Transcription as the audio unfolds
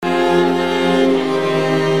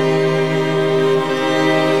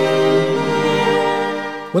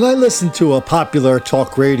When I listen to a popular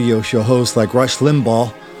talk radio show host like Rush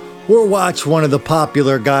Limbaugh, or watch one of the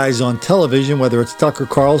popular guys on television, whether it's Tucker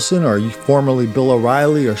Carlson or formerly Bill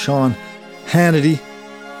O'Reilly or Sean Hannity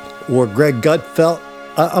or Greg Gutfeld,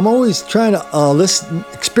 I'm always trying to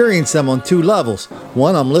experience them on two levels.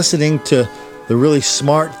 One, I'm listening to the really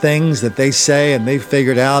smart things that they say and they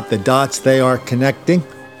figured out, the dots they are connecting.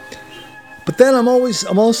 But then I'm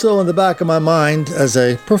also in the back of my mind as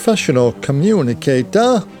a professional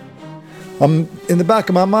communicator. I'm in the back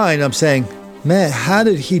of my mind, I'm saying, man, how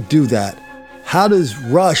did he do that? How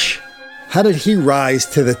did he rise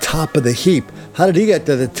to the top of the heap? How did he get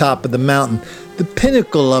to the top of the mountain? The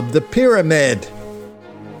pinnacle of the pyramid.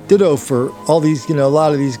 Ditto for all these, a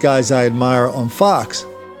lot of these guys I admire on Fox.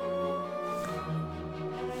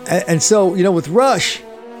 And so, with Rush,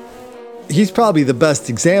 he's probably the best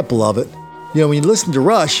example of it. When you listen to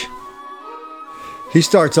Rush, he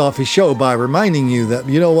starts off his show by reminding you that,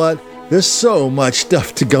 you know what, there's so much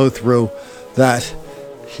stuff to go through that,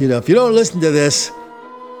 if you don't listen to this,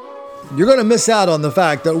 you're going to miss out on the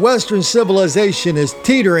fact that Western civilization is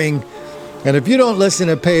teetering. And if you don't listen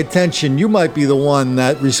and pay attention, you might be the one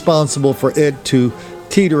that's responsible for it to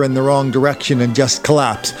teeter in the wrong direction and just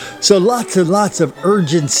collapse. So lots and lots of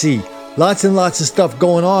urgency, lots and lots of stuff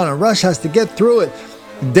going on, and Rush has to get through it.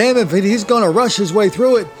 Damn, if he's going to rush his way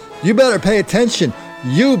through it, you better pay attention.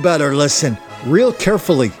 You better listen real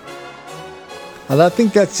carefully. And I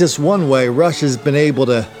think that's just one way Rush has been able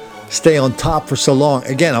to stay on top for so long.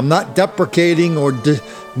 Again, I'm not deprecating or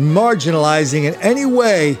marginalizing in any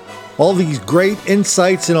way all these great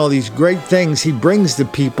insights and all these great things he brings to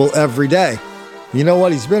people every day. You know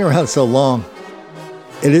what? He's been around so long.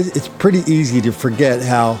 It's pretty easy to forget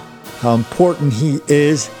how important he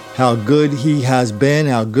is, how good he has been,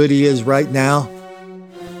 how good he is right now.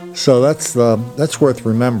 So that's worth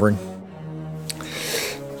remembering.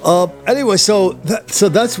 Anyway, so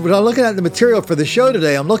that's when I'm looking at the material for the show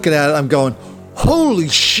today. I'm looking at it. I'm going, holy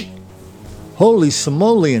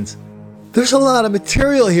simoleons. There's a lot of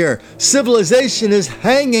material here. Civilization is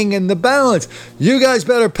hanging in the balance. You guys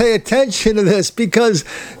better pay attention to this because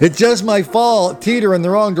it just might teeter in the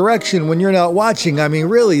wrong direction when you're not watching. I mean,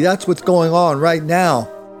 really, that's what's going on right now.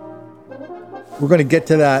 We're going to get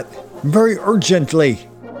to that very urgently.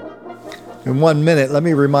 In 1 minute, let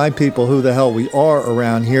me remind people who the hell we are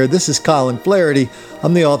around here. This is Colin Flaherty.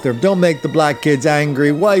 I'm the author of Don't Make the Black Kids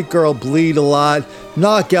Angry, White Girl Bleed a Lot,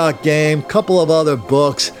 Knockout Game, couple of other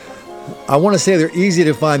books. I want to say they're easy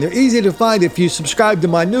to find. They're easy to find if you subscribe to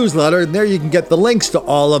my newsletter, and there you can get the links to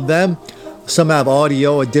all of them. Some have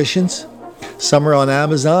audio editions. Some are on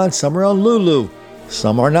Amazon. Some are on Lulu.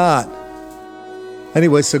 Some are not.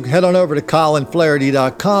 Anyway, so head on over to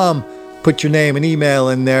colinflaherty.com. Put your name and email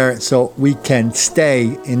in there so we can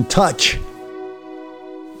stay in touch.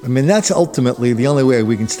 I mean, that's ultimately the only way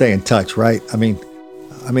we can stay in touch, right? I mean,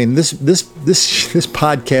 this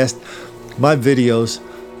podcast, my videos,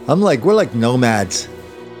 we're like nomads.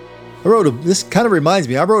 This kind of reminds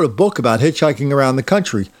me, I wrote a book about hitchhiking around the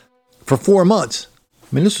country for 4 months. I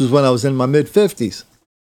mean, this was when I was in my mid-50s.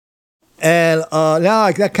 And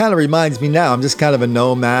now that kind of reminds me now, I'm just kind of a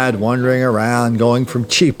nomad wandering around, going from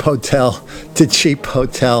cheap hotel to cheap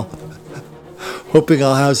hotel, hoping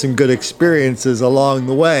I'll have some good experiences along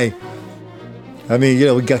the way. I mean,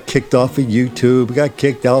 we got kicked off of YouTube, we got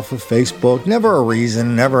kicked off of Facebook, never a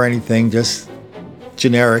reason, never anything, just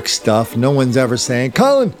generic stuff. No one's ever saying,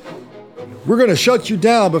 Colin, we're going to shut you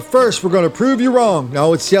down, but first we're going to prove you wrong.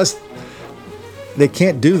 No, it's just, they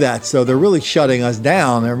can't do that. So they're really shutting us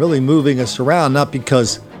down. They're really moving us around, not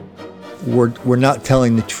because we're not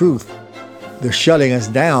telling the truth. They're shutting us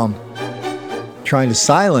down, trying to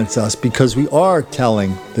silence us because we are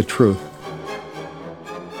telling the truth.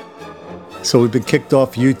 So we've been kicked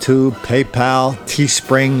off YouTube, PayPal,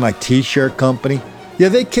 Teespring, my t-shirt company. Yeah,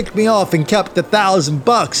 they kicked me off and kept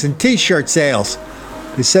 $1,000 in t-shirt sales.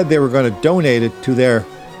 They said they were going to donate it to their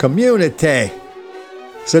community.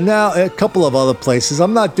 So now a couple of other places.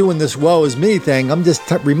 I'm not doing this woe is me thing. I'm just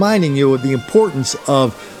reminding you of the importance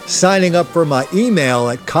of signing up for my email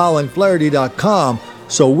at colinflaherty.com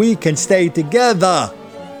so we can stay together.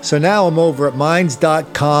 So now I'm over at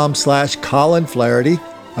minds.com/colinflaherty.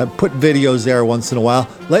 I put videos there once in a while.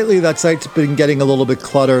 Lately that site's been getting a little bit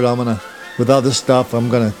cluttered. With other stuff, I'm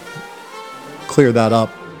going to clear that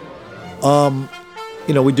up.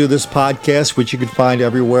 We do this podcast, which you can find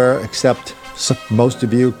everywhere except most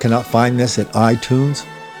of you cannot find this at iTunes.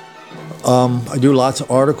 I do lots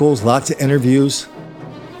of articles, lots of interviews.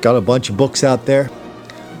 Got a bunch of books out there.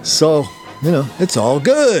 So, it's all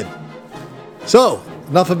good. So,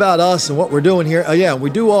 enough about us and what we're doing here. We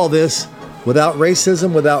do all this without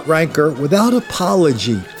racism, without rancor, without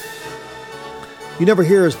apology. You never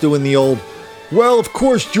hear us doing the old, well, of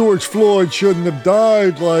course George Floyd shouldn't have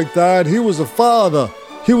died like that. He was a father.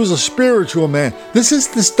 He was a spiritual man. This is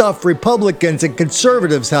the stuff Republicans and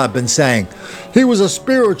conservatives have been saying. He was a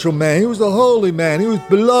spiritual man. He was a holy man. He was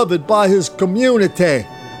beloved by his community.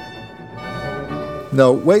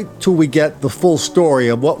 No, wait till we get the full story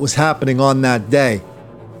of what was happening on that day.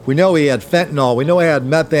 We know he had fentanyl. We know he had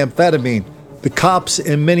methamphetamine. The cops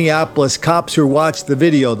in Minneapolis, cops who watched the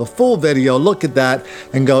video, the full video, look at that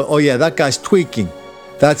and go, oh yeah, that guy's tweaking.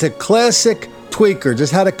 That's a classic tweaker.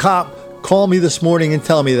 Just had a cop call me this morning and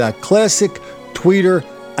tell me that. Classic tweeter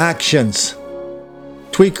actions.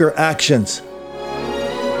 Tweaker actions.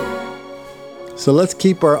 So let's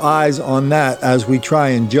keep our eyes on that as we try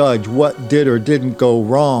and judge what did or didn't go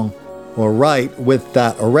wrong or right with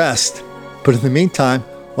that arrest. But in the meantime,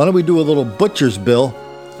 why don't we do a little butcher's bill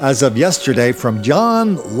as of yesterday from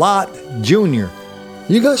John Lott Jr.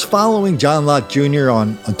 You guys following John Lott Jr.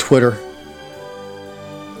 on Twitter?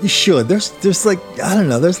 You should. There's like, I don't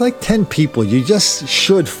know, there's like 10 people you just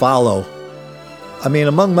should follow. I mean,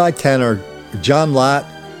 among my 10 are John Lott,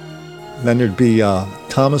 then there'd be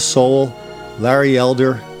Thomas Sowell, Larry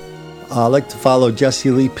Elder. I like to follow Jesse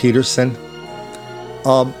Lee Peterson.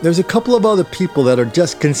 There's a couple of other people that are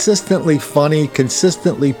just consistently funny,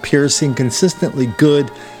 consistently piercing, consistently good.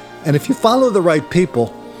 And if you follow the right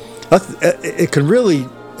people, it's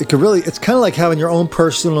kind of like having your own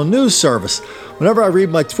personal news service. Whenever I read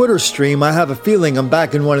my Twitter stream, I have a feeling I'm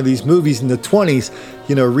back in one of these movies in the 20s,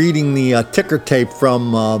 reading the ticker tape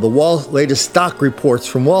from the latest stock reports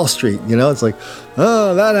from Wall Street. It's like,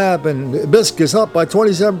 oh, that happened. Hibiscus up by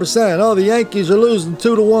 27%. Oh, the Yankees are losing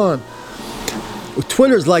 2-1.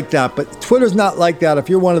 Twitter's like that, but Twitter's not like that if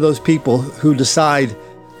you're one of those people who decide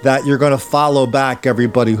that you're going to follow back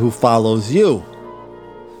everybody who follows you.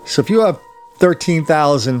 So if you have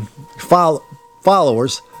 13,000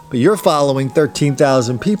 followers, but you're following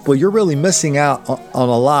 13,000 people, you're really missing out on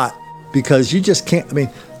a lot because you just can't. I mean,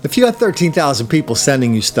 if you have 13,000 people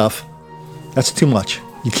sending you stuff, that's too much.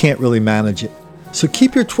 You can't really manage it. So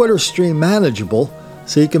keep your Twitter stream manageable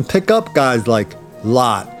so you can pick up guys like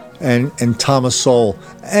Lott and Thomas Sowell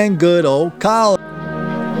and good old Colin.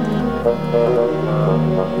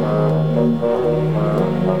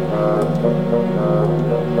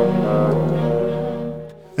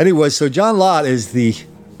 Anyway, so John Lott is the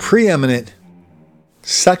preeminent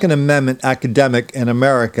Second Amendment academic in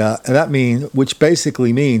America, and which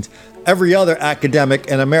basically means every other academic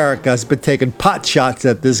in America has been taking pot shots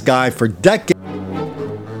at this guy for decades.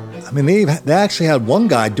 I mean, they actually had one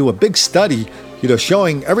guy do a big study,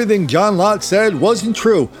 showing everything John Lott said wasn't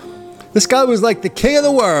true. This guy was like the king of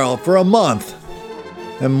the world for a month.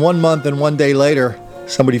 And 1 month and 1 day later,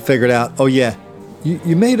 somebody figured out, oh yeah,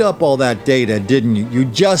 you made up all that data, didn't you? You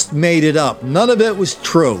just made it up. None of it was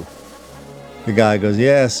true. The guy goes,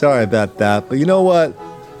 yeah, sorry about that. But you know what?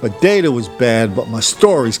 My data was bad, but my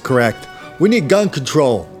story's correct. We need gun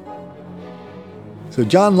control. So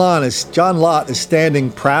John Lott is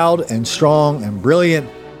standing proud and strong and brilliant.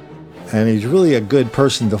 And he's really a good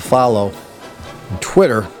person to follow on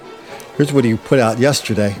Twitter. Here's what he put out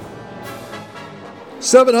yesterday.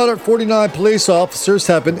 749 police officers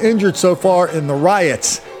have been injured so far in the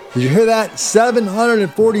riots. Did you hear that?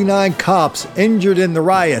 749 cops injured in the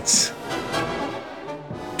riots.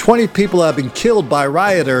 20 people have been killed by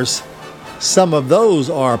rioters. Some of those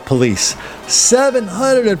are police.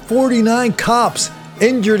 749 cops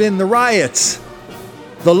injured in the riots.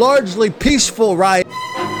 The largely peaceful riot.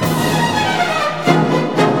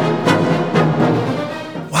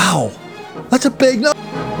 Wow, that's a big number.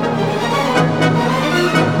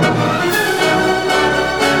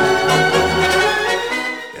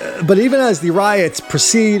 But even as the riots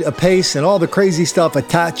proceed apace and all the crazy stuff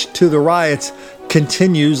attached to the riots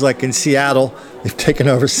continues, like in Seattle, they've taken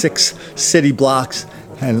over 6 city blocks.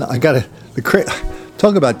 And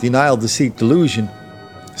talk about denial, deceit, delusion.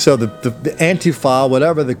 So the Antifa,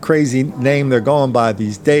 whatever the crazy name they're going by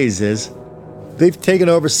these days is, they've taken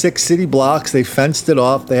over 6 city blocks. They fenced it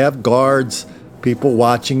off. They have guards, people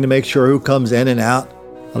watching to make sure who comes in and out.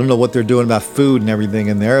 I don't know what they're doing about food and everything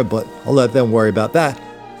in there, but I'll let them worry about that.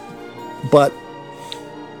 But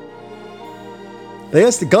they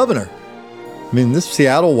asked the governor. I mean, this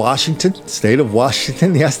Seattle, Washington, state of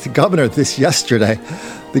Washington, they asked the governor this yesterday.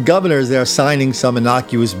 The governor is there signing some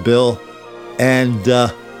innocuous bill. And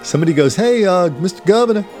somebody goes, hey, Mr.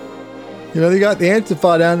 Governor, they got the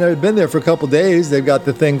Antifa down there. They've been there for a couple days. They've got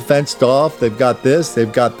the thing fenced off. They've got this.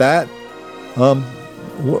 They've got that.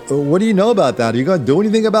 What do you know about that? Are you going to do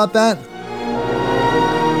anything about that?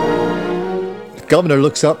 governor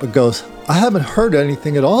looks up and goes, I haven't heard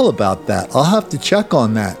anything at all about that. I'll have to check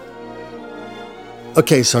on that.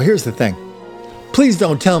 Okay, so here's the thing. Please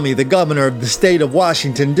don't tell me the governor of the state of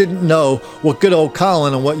Washington didn't know what good old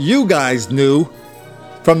Colin and what you guys knew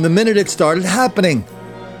from the minute it started happening.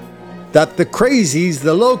 That the crazies,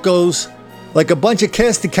 the locos, like a bunch of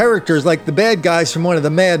cast of characters like the bad guys from one of the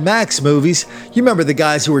Mad Max movies. You remember the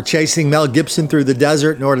guys who were chasing Mel Gibson through the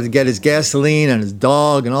desert in order to get his gasoline and his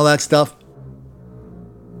dog and all that stuff?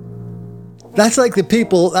 That's like the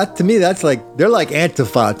people, that to me, that's like, they're like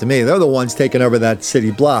Antifa to me. They're the ones taking over that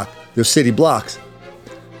city block, their city blocks.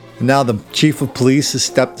 And now the chief of police has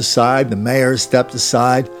stepped aside, the mayor has stepped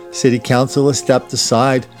aside, city council has stepped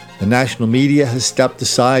aside, the national media has stepped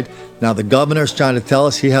aside. Now the governor's trying to tell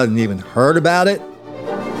us he hasn't even heard about it.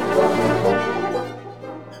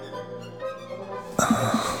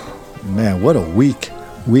 Man, what a weak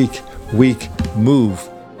move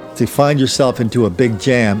to find yourself into a big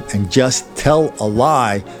jam and just tell a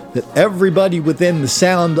lie that everybody within the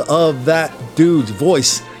sound of that dude's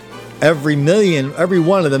voice, every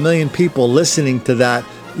one of the million people listening to that,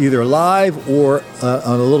 either live or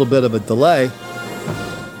on a little bit of a delay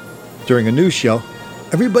during a news show,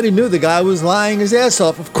 everybody knew the guy was lying his ass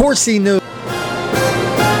off. Of course he knew.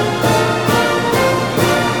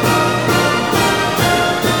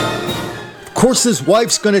 Of course his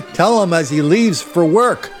wife's going to tell him as he leaves for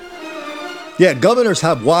work. Yeah, governors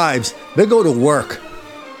have wives. They go to work.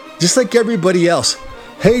 Just like everybody else.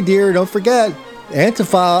 Hey dear, don't forget,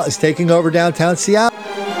 Antifa is taking over downtown Seattle.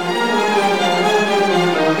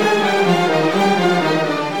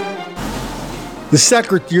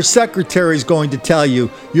 Your secretary is going to tell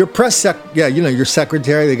you, your your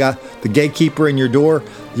secretary, they got the gatekeeper in your door.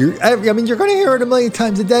 You're going to hear it a million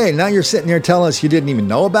times a day. And now you're sitting here telling us you didn't even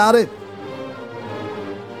know about it.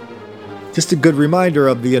 Just a good reminder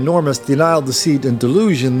of the enormous denial, deceit, and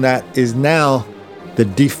delusion that is now the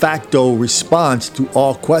de facto response to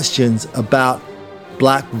all questions about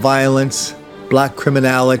black violence, black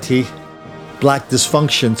criminality, black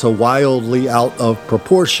dysfunction so wildly out of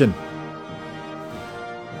proportion.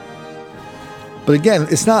 But again,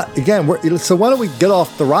 it's not, so why don't we get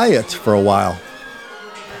off the riots for a while?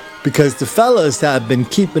 Because the fellas have been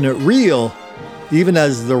keeping it real even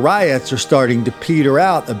as the riots are starting to peter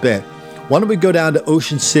out a bit. Why don't we go down to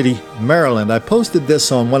Ocean City, Maryland? I posted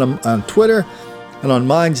this on Twitter and on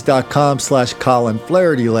minds.com/Colin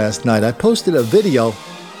Flaherty last night. I posted a video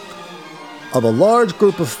of a large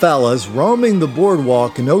group of fellas roaming the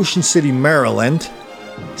boardwalk in Ocean City, Maryland.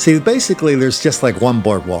 See, basically, there's just like one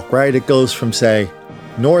boardwalk, right? It goes from, say,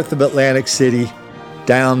 north of Atlantic City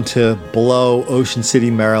down to below Ocean City,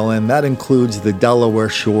 Maryland. That includes the Delaware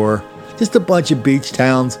shore. Just a bunch of beach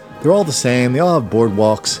towns. They're all the same. They all have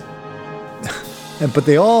boardwalks. But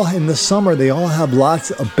they all, in the summer, they all have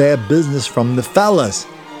lots of bad business from the fellas.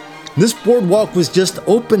 This boardwalk was just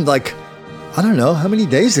opened like, I don't know, how many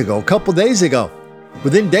days ago? A couple days ago.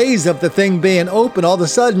 Within days of the thing being open, all of a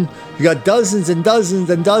sudden, you got dozens and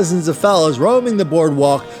dozens and dozens of fellas roaming the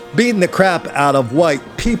boardwalk, beating the crap out of white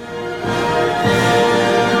people.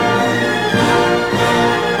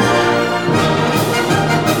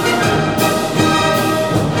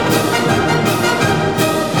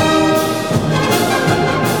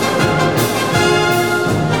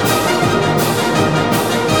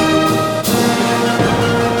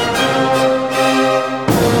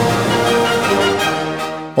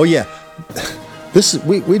 Oh yeah,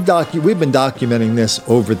 we've been documenting this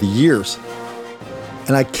over the years,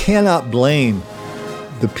 and I cannot blame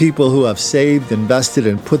the people who have saved, invested,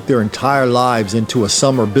 and put their entire lives into a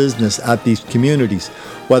summer business at these communities,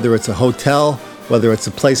 whether it's a hotel, whether it's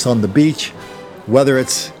a place on the beach, whether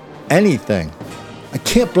it's anything. I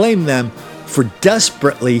can't blame them for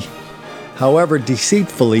desperately, however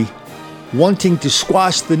deceitfully, wanting to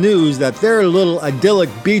squash the news that their little idyllic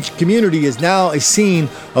beach community is now a scene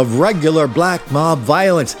of regular black mob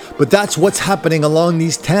violence. But that's what's happening along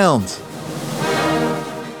these towns.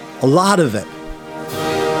 A lot of it.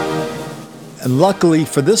 And luckily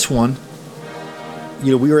for this one,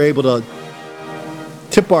 we were able to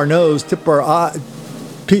tip our nose, tip our eye,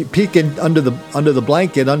 peek in under the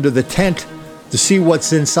blanket, under the tent to see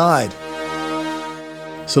what's inside.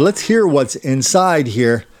 So let's hear what's inside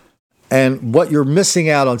here. And what you're missing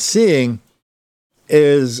out on seeing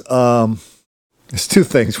is there's two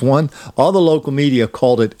things. One, all the local media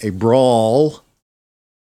called it a brawl.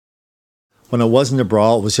 When it wasn't a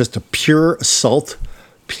brawl, it was just a pure assault.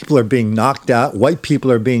 People are being knocked out. White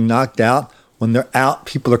people are being knocked out. When they're out,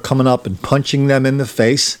 people are coming up and punching them in the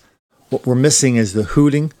face. What we're missing is the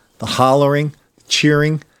hooting, the hollering, the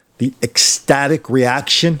cheering, the ecstatic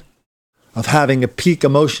reaction of having a peak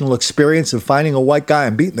emotional experience of finding a white guy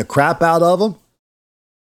and beating the crap out of him?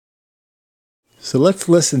 So let's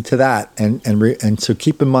listen to that. And so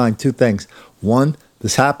keep in mind two things. One,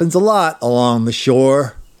 this happens a lot along the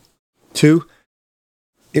shore. Two,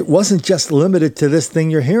 it wasn't just limited to this thing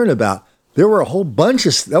you're hearing about. There was a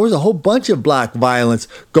whole bunch of black violence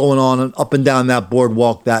going on up and down that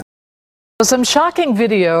boardwalk that. Some shocking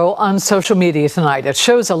video on social media tonight. It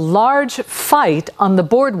shows a large fight on the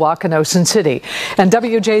boardwalk in Ocean City. And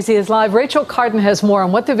WJZ is live. Rachel Carden has more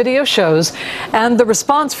on what the video shows and the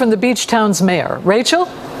response from the beach town's mayor. Rachel?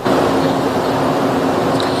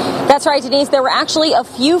 That's right, Denise. There were actually a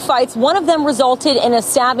few fights. One of them resulted in a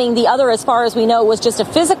stabbing. The other, as far as we know, was just a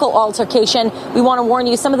physical altercation. We want to warn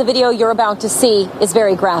you, some of the video you're about to see is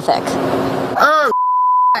very graphic.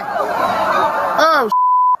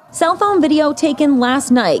 Cell phone video taken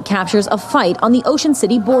last night captures a fight on the Ocean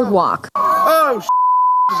City boardwalk.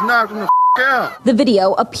 Just knocked him the out. The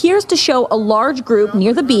video appears to show a large group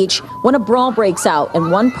near the beach when a brawl breaks out and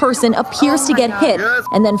one person appears to get hit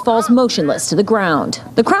and then falls motionless to the ground.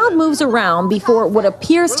 The crowd moves around before what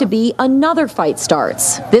appears to be another fight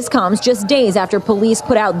starts. This comes just days after police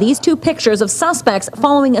put out these two pictures of suspects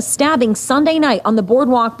following a stabbing Sunday night on the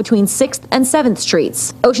boardwalk between 6th and 7th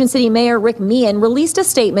Streets. Ocean City Mayor Rick Meehan released a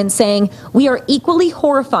statement saying, "We are equally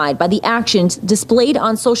horrified by the actions displayed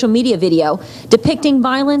on social media video depicting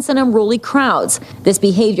violence and unruly crowds. This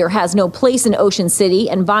behavior has no place in Ocean City,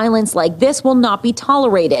 and violence like this will not be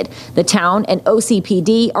tolerated. The town and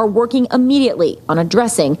OCPD are working immediately on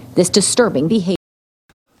addressing this disturbing behavior."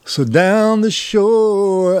 So down the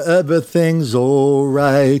shore, everything's all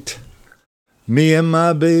right. Me and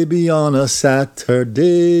my baby on a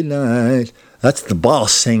Saturday night. That's the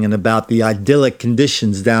boss singing about the idyllic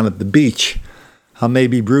conditions down at the beach. How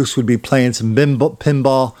maybe Bruce would be playing some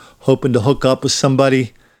pinball, hoping to hook up with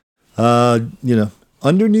somebody,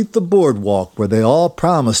 underneath the boardwalk where they all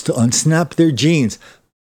promised to unsnap their jeans.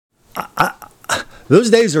 Those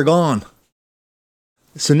days are gone.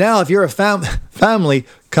 So now if you're a family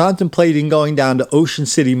contemplating going down to Ocean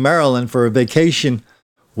City, Maryland for a vacation,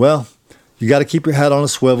 well, you got to keep your head on a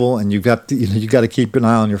swivel, and you got to keep an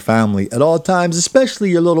eye on your family at all times, especially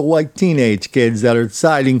your little white teenage kids that are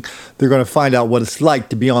deciding they're going to find out what it's like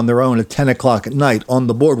to be on their own at 10 o'clock at night on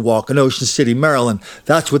the boardwalk in Ocean City, Maryland.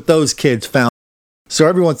 That's what those kids found. So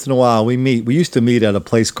every once in a while we meet. We used to meet at a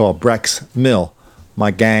place called Breck's Mill, my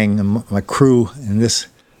gang and my crew in this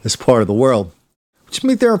part of the world. Just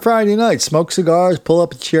meet there on Friday night, smoke cigars, pull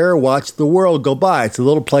up a chair, watch the world go by. It's a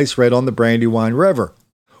little place right on the Brandywine River.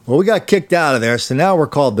 Well, we got kicked out of there, so now we're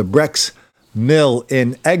called the Breck's Mill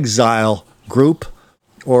in Exile group,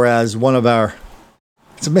 or as one of our...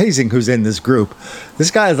 It's amazing who's in this group. This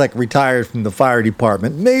guy is like retired from the fire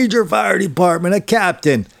department, major fire department, a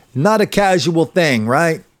captain. Not a casual thing,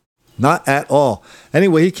 right? Not at all.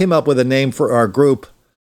 Anyway, he came up with a name for our group.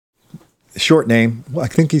 Short name. I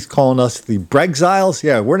think he's calling us the Brexiles.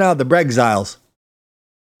 Yeah, we're now the Brexiles.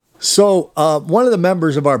 So one of the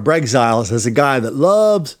members of our Brexiles is a guy that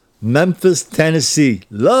loves Memphis, Tennessee.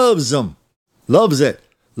 Loves them. Loves it.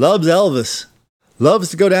 Loves Elvis. Loves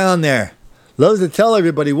to go down there. Loves to tell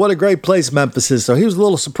everybody what a great place Memphis is. So he was a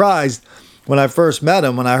little surprised when I first met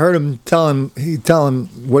him. When I heard him tell him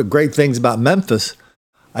what great things about Memphis,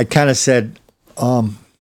 I kind of said,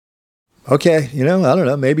 okay, I don't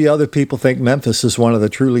know. Maybe other people think Memphis is one of the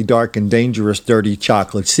truly dark and dangerous, dirty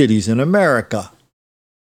chocolate cities in America.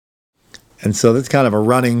 And so that's kind of a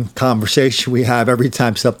running conversation we have every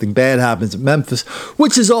time something bad happens at Memphis,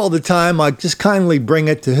 which is all the time. I just kindly bring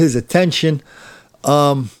it to his attention.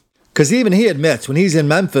 Because even he admits when he's in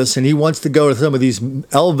Memphis and he wants to go to some of these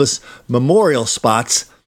Elvis memorial spots,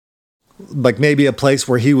 like maybe a place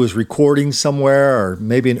where he was recording somewhere or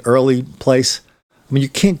maybe an early place. I mean, you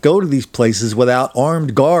can't go to these places without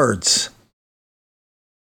armed guards.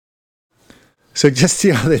 So just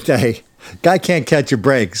the other day, guy can't catch a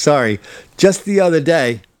break. Sorry. Just the other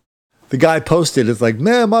day, the guy posted, it's like,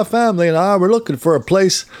 man, my family and I were looking for a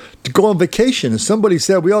place to go on vacation. And somebody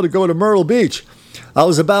said we ought to go to Myrtle Beach. I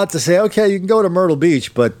was about to say, okay, you can go to Myrtle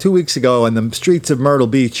Beach. But 2 weeks ago in the streets of Myrtle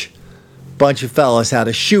Beach, a bunch of fellas had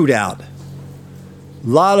a shootout.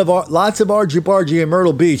 Lots of argy-bargy in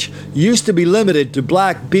Myrtle Beach. Used to be limited to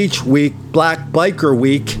Black Beach Week, Black Biker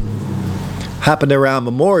Week. Happened around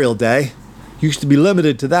Memorial Day. Used to be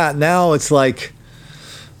limited to that. Now it's like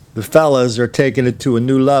the fellas are taking it to a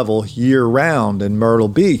new level year-round in Myrtle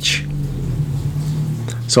Beach.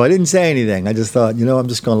 So I didn't say anything. I just thought, I'm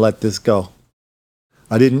just going to let this go.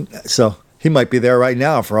 I didn't. So he might be there right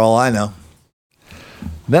now for all I know.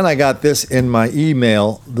 Then I got this in my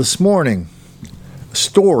email this morning. A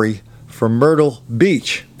story from Myrtle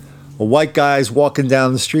Beach. A white guy's walking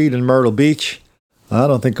down the street in Myrtle Beach. I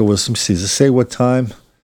don't think it was, does it say what time?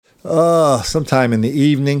 Sometime in the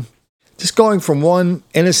evening. Just going from one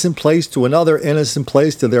innocent place to another innocent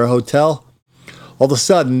place to their hotel. All of a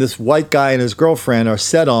sudden, this white guy and his girlfriend are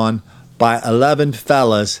set on by 11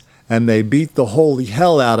 fellas, and they beat the holy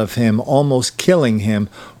hell out of him, almost killing him.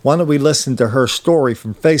 Why don't we listen to her story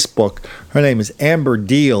from Facebook? Her name is Amber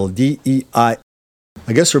Deal, D-E-I.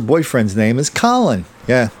 I guess her boyfriend's name is Colin.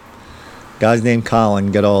 Yeah, guy's named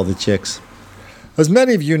Colin, get all the chicks. As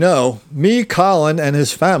many of you know, me, Colin, and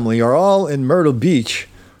his family are all in Myrtle Beach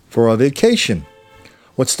for a vacation.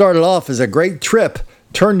 What started off as a great trip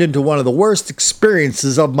turned into one of the worst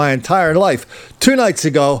experiences of my entire life. 2 nights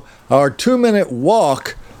ago, our 2-minute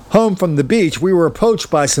walk home from the beach, we were approached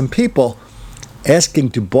by some people asking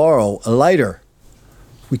to borrow a lighter.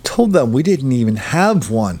 We told them we didn't even have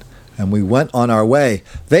one, and we went on our way.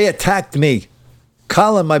 They attacked me.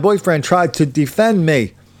 Colin, my boyfriend, tried to defend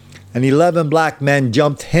me, and 11 black men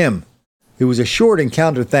jumped him. It was a short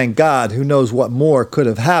encounter, thank God. Who knows what more could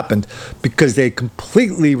have happened, because they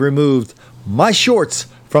completely removed my shorts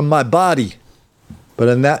from my body. But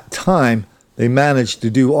in that time, they managed to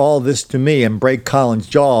do all this to me and break Colin's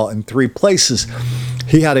jaw in 3 places.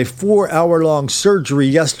 He had a 4-hour-long surgery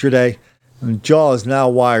yesterday, and the jaw is now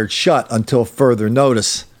wired shut until further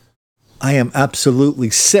notice. I am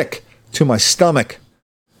absolutely sick to my stomach.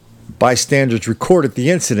 Bystanders recorded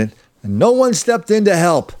the incident, and no one stepped in to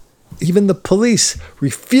help. Even the police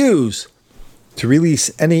refuse to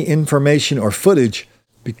release any information or footage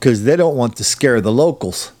because they don't want to scare the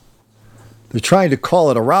locals. They're trying to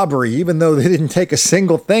call it a robbery, even though they didn't take a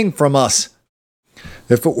single thing from us.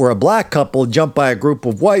 If it were a black couple jumped by a group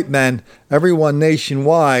of white men, everyone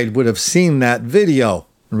nationwide would have seen that video,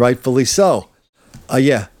 and rightfully so.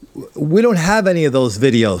 Yeah, we don't have any of those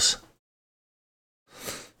videos.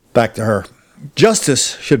 Back to her.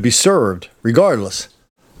 Justice should be served, regardless.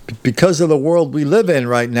 Because of the world we live in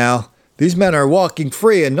right now, these men are walking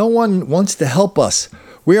free and no one wants to help us.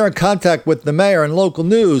 We are in contact with the mayor and local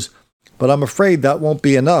news, but I'm afraid that won't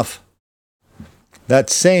be enough. That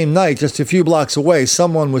same night, just a few blocks away,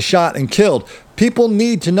 someone was shot and killed. People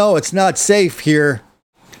need to know it's not safe here,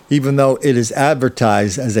 even though it is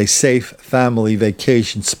advertised as a safe family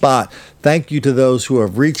vacation spot. Thank you to those who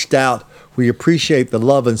have reached out. We appreciate the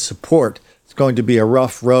love and support. It's going to be a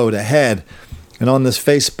rough road ahead. And on this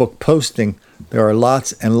Facebook posting, there are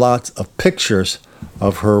lots and lots of pictures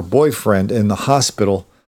of her boyfriend in the hospital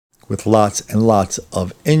with lots and lots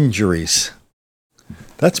of injuries.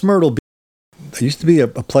 That's Myrtle Beach. There used to be a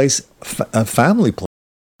place, a family place.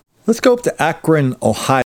 Let's go up to Akron,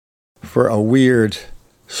 Ohio for a weird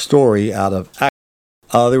story out of Akron.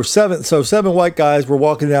 There were 7 white guys were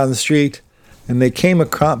walking down the street, and they came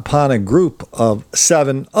upon a group of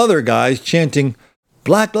 7 other guys chanting,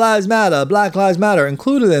 "Black Lives Matter, Black Lives Matter."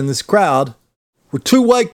 Included in this crowd were 2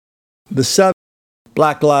 white, the 7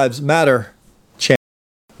 Black Lives Matter chant.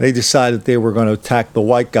 They decided they were going to attack the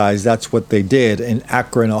white guys. That's what they did in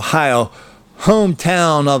Akron, Ohio,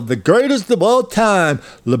 hometown of the greatest of all time,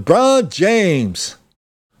 LeBron James,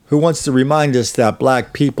 who wants to remind us that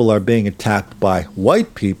black people are being attacked by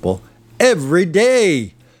white people every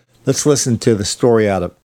day. Let's listen to the story out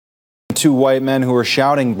of 2 white men who were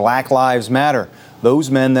shouting "Black Lives Matter."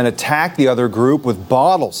 Those men then attacked the other group with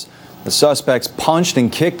bottles. The suspects punched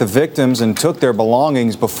and kicked the victims and took their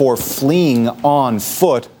belongings before fleeing on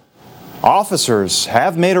foot. Officers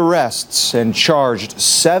have made arrests and charged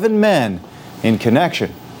 7 men in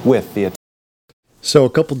connection with the attack. So a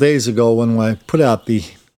couple days ago, when I put out the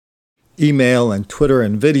email and Twitter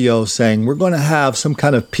and video saying we're going to have some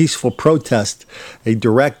kind of peaceful protest, a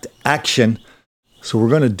direct action. So we're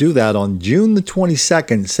going to do that on June the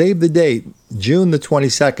 22nd. Save the date, June the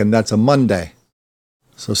 22nd. That's a Monday.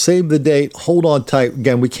 So save the date, hold on tight.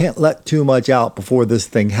 Again, we can't let too much out before this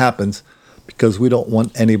thing happens because we don't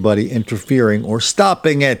want anybody interfering or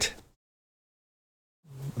stopping it.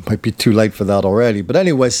 It might be too late for that already. But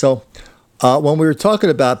anyway, so when we were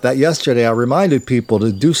talking about that yesterday, I reminded people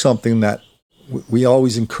to do something that we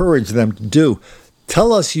always encourage them to do.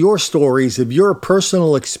 Tell us your stories of your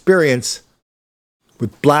personal experience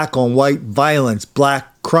with black on white violence,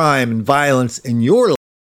 black crime and violence in your life.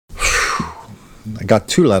 I got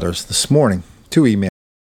 2 letters this morning, 2 emails.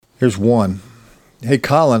 Here's one. Hey,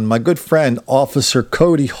 Colin, my good friend, Officer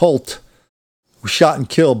Cody Holt, was shot and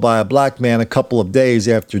killed by a black man a couple of days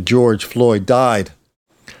after George Floyd died.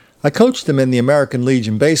 I coached him in the American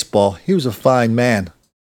Legion baseball. He was a fine man.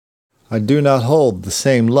 I do not hold the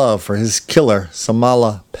same love for his killer,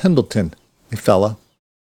 Samala Pendleton, a fella.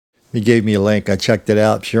 He gave me a link. I checked it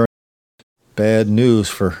out. Sure, bad news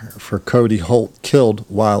for Cody Holt, killed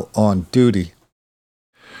while on duty.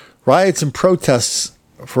 Riots and protests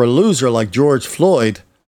for a loser like George Floyd,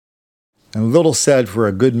 and little said for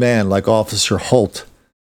a good man like Officer Holt.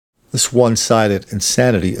 This one-sided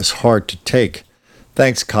insanity is hard to take.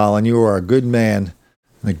 Thanks, Colin. You are a good man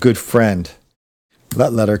and a good friend.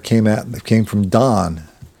 That letter came from Don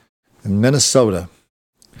in Minnesota.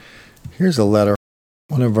 Here's a letter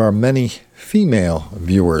from one of our many female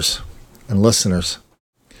viewers and listeners.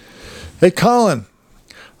 Hey, Colin.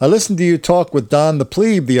 I listened to you talk with Don the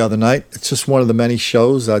Plebe the other night. It's just one of the many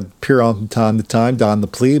shows I appear on from time to time. Don the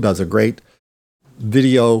Plebe has a great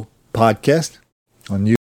video podcast on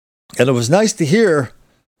YouTube. And it was nice to hear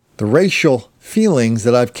the racial feelings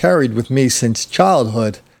that I've carried with me since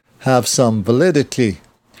childhood have some validity.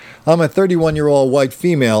 I'm a 31-year-old white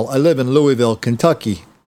female. I live in Louisville, Kentucky.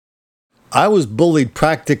 I was bullied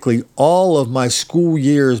practically all of my school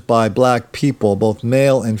years by black people, both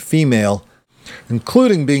male and female,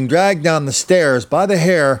 including being dragged down the stairs by the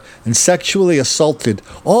hair and sexually assaulted,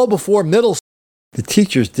 all before middle school. The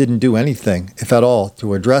teachers didn't do anything, if at all,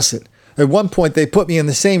 to address it. At one point, they put me in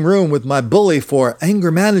the same room with my bully for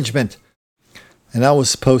anger management, and I was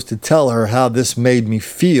supposed to tell her how this made me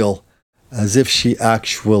feel, as if she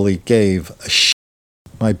actually gave a shit.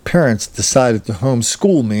 My parents decided to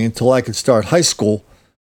homeschool me until I could start high school,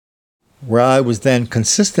 where I was then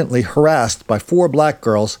consistently harassed by 4 black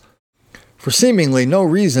girls for seemingly no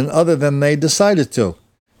reason other than they decided to.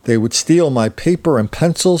 They would steal my paper and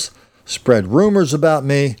pencils, spread rumors about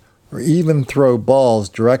me, or even throw balls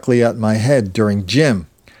directly at my head during gym.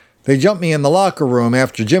 They jumped me in the locker room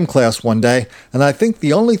after gym class one day, and I think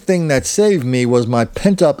the only thing that saved me was my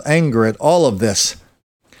pent-up anger at all of this.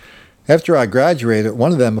 After I graduated,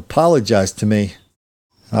 one of them apologized to me.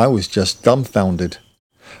 I was just dumbfounded.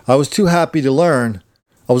 I was too happy to learn.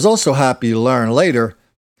 I was also happy to learn later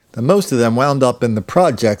that most of them wound up in the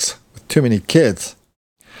projects with too many kids.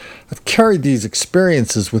 I've carried these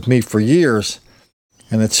experiences with me for years,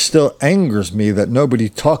 and it still angers me that nobody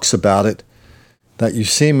talks about it, that you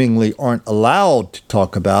seemingly aren't allowed to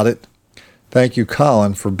talk about it. Thank you,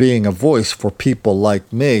 Colin, for being a voice for people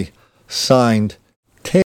like me. Signed,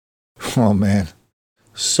 Taylor. Oh, man.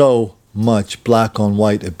 So much black on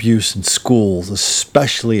white abuse in schools,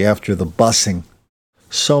 especially after the busing.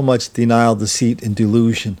 So much denial, deceit, and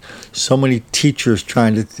delusion. So many teachers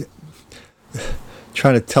trying to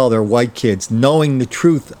tell their white kids, knowing the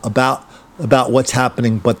truth about what's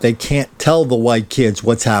happening, but they can't tell the white kids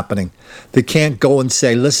what's happening. They can't go and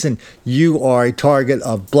say, listen, you are a target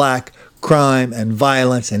of black crime and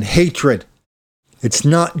violence and hatred. It's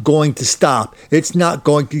not going to stop. It's not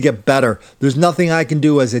going to get better. There's nothing I can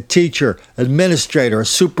do as a teacher, administrator, a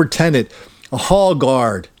superintendent, a hall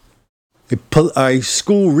guard, a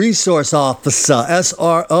school resource officer,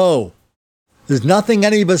 SRO. There's nothing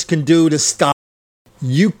any of us can do to stop.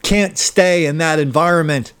 You can't stay in that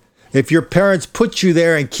environment. If your parents put you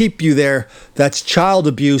there and keep you there, that's child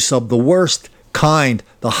abuse of the worst kind,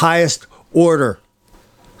 the highest order.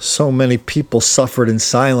 So many people suffered in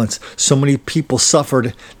silence. So many people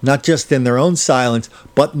suffered not just in their own silence,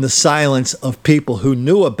 but in the silence of people who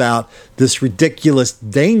knew about this ridiculous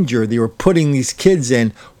danger they were putting these kids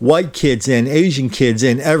in, white kids in, Asian kids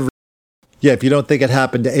in, Yeah, if you don't think it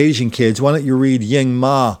happened to Asian kids, why don't you read Ying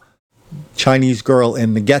Ma, Chinese girl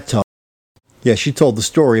in the ghetto? Yeah, she told the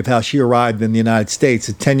story of how she arrived in the United States,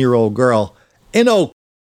 a 10-year-old girl in Oakland,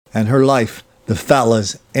 and her life, the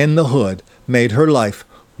fellas in the hood, made her life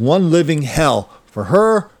one living hell for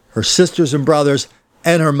her, her sisters and brothers,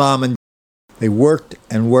 and her mom and dad. They worked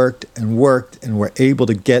and worked and worked and were able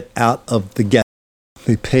to get out of the ghetto.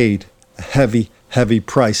 They paid a heavy, heavy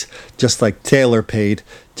price, just like Taylor paid,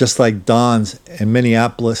 just like Don's in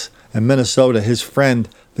Minneapolis and Minnesota, his friend,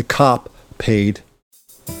 the cop, paid.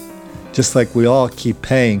 Just like we all keep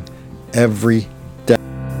paying every day.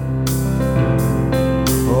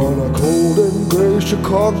 On a cold and gray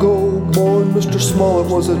Chicago morn, Mr.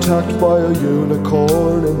 Smollett was attacked by a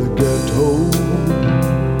unicorn in the ghetto.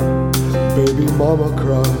 Baby mama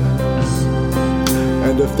cries.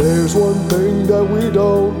 And if there's one thing that we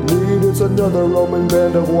don't need, it's another roaming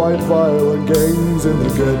band of white violent gangs in the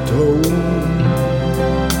ghetto.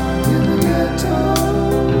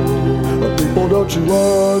 People, don't you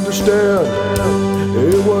understand?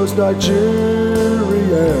 It was Nigerians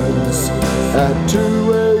at 2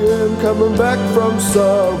 a.m. coming back from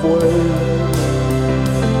Subway.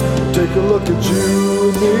 Take a look at you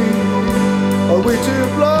and me. Are we too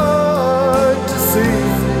blind to see?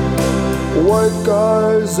 White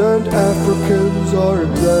guys and Africans are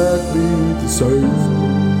exactly the same.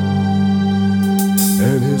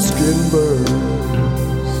 and his skin burns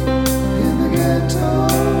in the ghetto.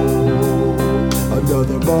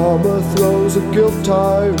 Another mama throws a guilt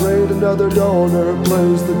tirade, another donor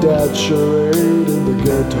plays the dad charade in the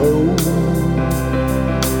ghetto.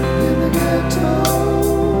 In the ghetto.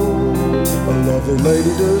 A lovely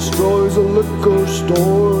lady destroys a liquor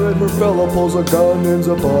store, and her fella pulls a gun, ends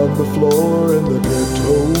up on the floor in the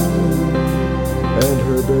ghetto. And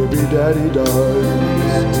her baby daddy dies.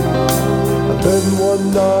 And then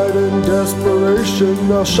one night in desperation,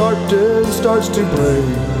 a Sharpton starts to play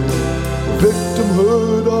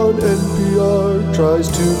Victimhood on NPR. Tries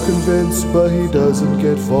to convince, but he doesn't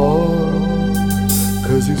get far,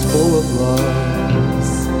 'cause he's full of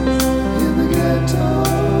lies in the ghetto.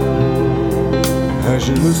 As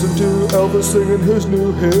you listen to Elvis singing his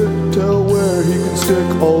new hit, tell where he can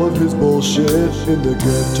stick all of his bullshit in the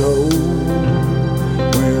ghetto,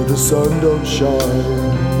 where the sun don't shine.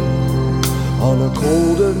 On a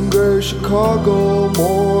cold and gray Chicago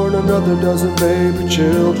morn, another dozen baby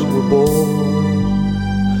children were born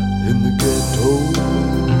in the ghetto.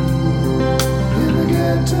 In the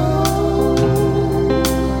ghetto.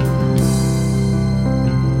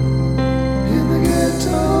 In the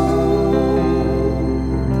ghetto.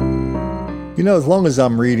 You know, as long as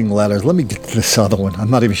I'm reading letters, let me get to this other one.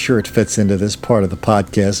 I'm not even sure it fits into this part of the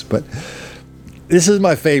podcast, but this is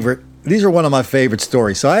my favorite. These are one of my favorite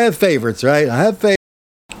stories. So I have favorites, right? I have favorites.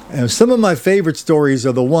 And some of my favorite stories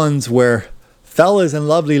are the ones where fellas and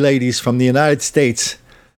lovely ladies from the United States,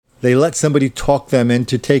 they let somebody talk them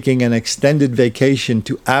into taking an extended vacation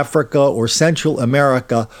to Africa or Central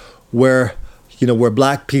America, where, you know, where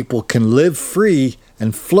black people can live free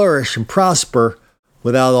and flourish and prosper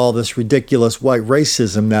without all this ridiculous white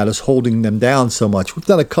racism that is holding them down so much. We've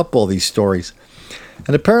done a couple of these stories.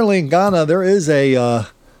 And apparently in Ghana, there is a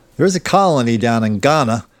colony down in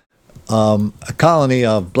Ghana, a colony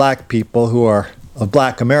of black people of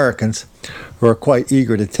black Americans who are quite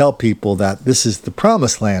eager to tell people that this is the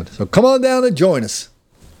promised land. So come on down and join us.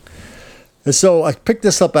 And so I picked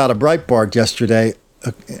this up out of Breitbart yesterday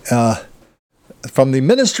from the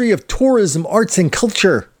Ministry of Tourism, Arts and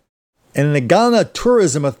Culture and the Ghana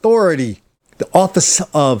Tourism Authority, the Office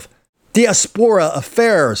of Diaspora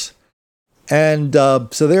Affairs. And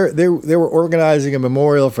so they were organizing a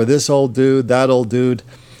memorial for this old dude, that old dude.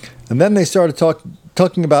 And then they started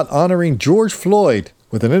talking about honoring George Floyd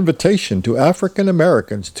with an invitation to African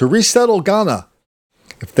Americans to resettle Ghana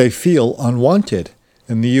if they feel unwanted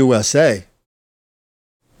in the USA.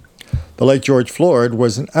 The late George Floyd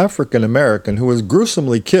was an African American who was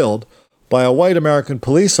gruesomely killed by a white American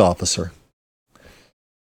police officer.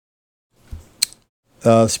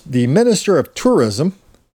 The Minister of Tourism,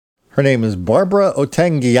 her name is Barbara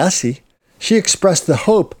Otengiasi, she expressed the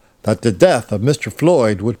hope that the death of Mr.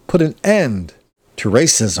 Floyd would put an end to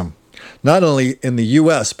racism, not only in the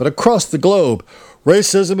U.S., but across the globe.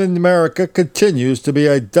 Racism in America continues to be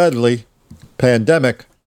a deadly pandemic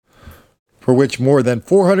for which more than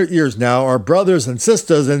 400 years now our brothers and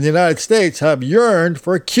sisters in the United States have yearned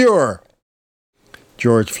for a cure.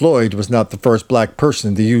 George Floyd was not the first black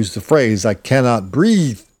person to use the phrase, "I cannot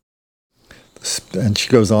breathe." And she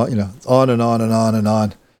goes on, on and on and on and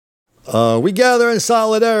on. We gather in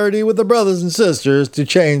solidarity with the brothers and sisters to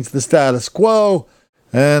change the status quo.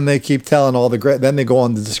 And they keep telling then they go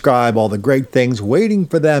on to describe all the great things waiting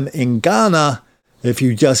for them in Ghana if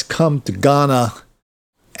you just come to Ghana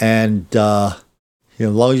and, as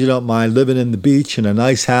long as you don't mind living in the beach in a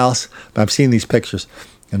nice house. I've seen these pictures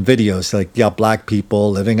and videos, like, black people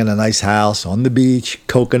living in a nice house on the beach,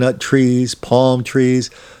 coconut trees, palm trees,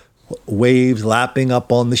 waves lapping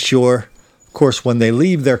up on the shore. Of course, when they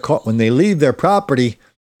leave their property,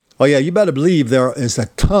 you better believe there is a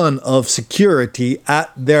ton of security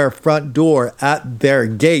at their front door, at their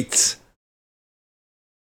gates.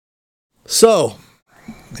 So,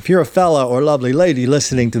 if you're a fella or lovely lady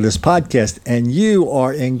listening to this podcast and you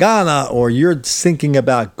are in Ghana, or you're thinking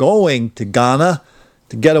about going to Ghana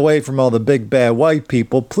to get away from all the big bad white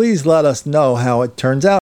people, please let us know how it turns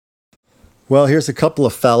out. Well, here's a couple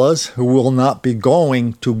of fellas who will not be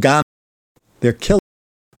going to Ghana. They're killed.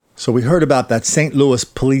 So we heard about that St. Louis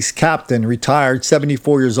police captain, retired,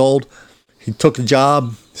 74 years old. He took a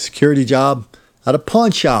security job, at a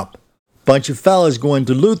pawn shop. Bunch of fellas going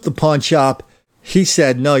to loot the pawn shop. He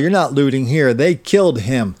said, "No, you're not looting here. They killed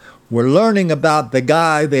him. We're learning about the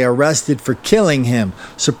guy they arrested for killing him.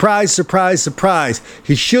 Surprise, surprise, surprise.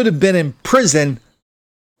 He should have been in prison,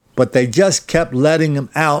 but they just kept letting him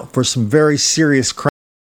out for some very serious crimes."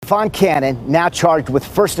 Von Cannon, now charged with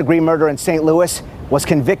first-degree murder in St. Louis, was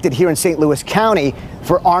convicted here in St. Louis County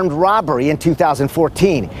for armed robbery in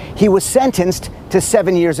 2014. He was sentenced to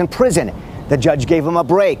 7 years in prison. The judge gave him a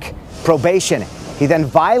break, probation. He then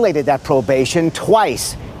violated that probation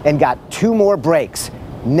twice and got 2 more breaks,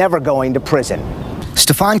 never going to prison.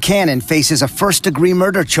 Stefan Cannon faces a first-degree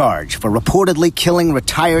murder charge for reportedly killing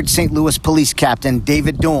retired St. Louis police captain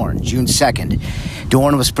David Dorn June 2nd.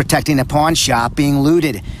 Dorn was protecting a pawn shop being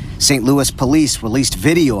looted. St. Louis police released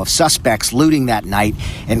video of suspects looting that night,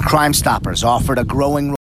 and Crime Stoppers offered a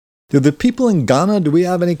growing... Do the people in Ghana, do we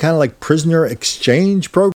have any kind of like prisoner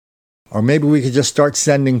exchange program? Or maybe we could just start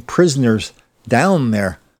sending prisoners down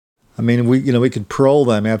there. I mean, we could parole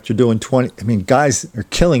them after doing 20... I mean, guys are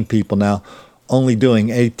killing people now, only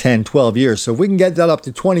doing 8, 10, 12 years. So if we can get that up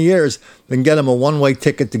to 20 years, then get them a one-way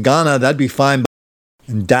ticket to Ghana, that'd be fine.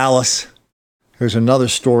 In Dallas, here's another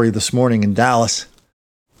story this morning in Dallas.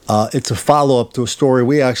 It's a follow-up to a story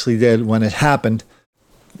we actually did when it happened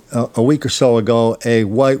a week or so ago. A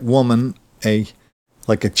white woman,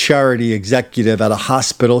 like a charity executive at a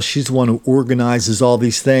hospital, she's the one who organizes all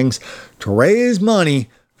these things to raise money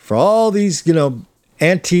for all these,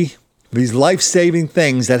 these life-saving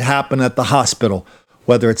things that happen at the hospital,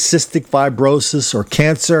 whether it's cystic fibrosis or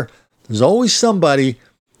cancer. There's always somebody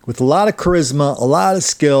with a lot of charisma, a lot of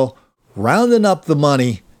skill, rounding up the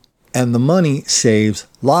money, and the money saves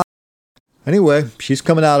lives. Anyway, she's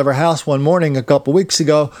coming out of her house one morning a couple weeks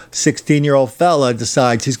ago. 16-year-old fella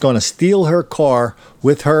decides he's going to steal her car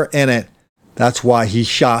with her in it. That's why he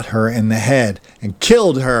shot her in the head and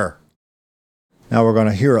killed her. Now we're going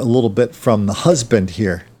to hear a little bit from the husband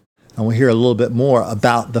here. And we'll hear a little bit more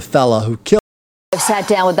about the fella who killed. I've sat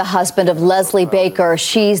down with the husband of Leslie Baker.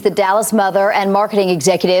 She's the Dallas mother and marketing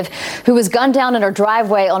executive who was gunned down in her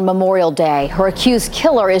driveway on Memorial Day. Her accused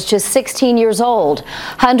killer is just 16 years old.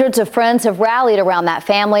 Hundreds of friends have rallied around that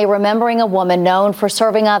family, remembering a woman known for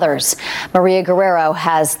serving others. Maria Guerrero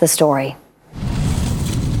has the story.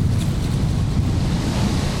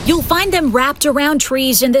 You'll find them wrapped around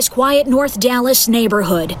trees in this quiet North Dallas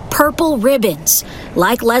neighborhood. Purple ribbons.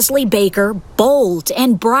 Like Leslie Baker, bold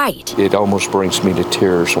and bright. It almost brings me to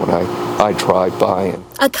tears when I drive by.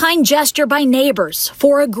 A kind gesture by neighbors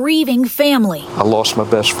for a grieving family. I lost my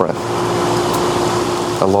best friend.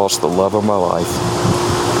 I lost the love of my life.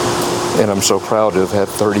 And I'm so proud to have had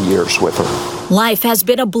 30 years with her. Life has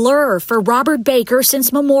been a blur for Robert Baker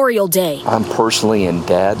since Memorial Day. I'm personally in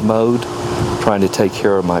dad mode, trying to take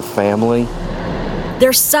care of my family.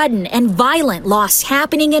 Their sudden and violent loss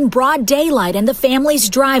happening in broad daylight in the family's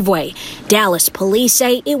driveway. Dallas police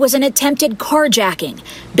say it was an attempted carjacking.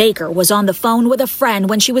 Baker was on the phone with a friend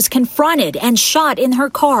when she was confronted and shot in her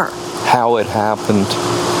car. How it happened,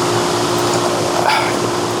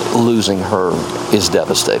 losing her is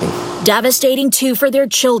devastating. Devastating, too, for their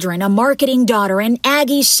children, a marketing daughter and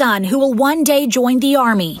Aggie's son who will one day join the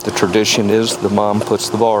Army. The tradition is the mom puts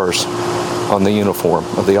the bars on the uniform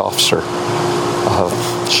of the officer.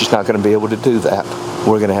 She's not going to be able to do that.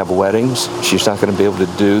 We're going to have weddings. She's not going to be able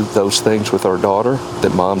to do those things with our daughter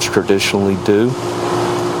that moms traditionally do.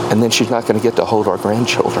 And then she's not going to get to hold our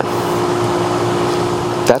grandchildren.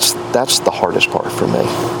 That's the hardest part for me.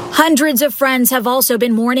 Hundreds of friends have also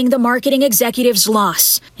been mourning the marketing executive's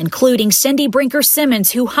loss, including Cindy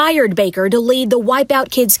Brinker-Simmons, who hired Baker to lead the Wipeout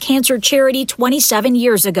Kids Cancer Charity 27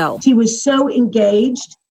 years ago. She was so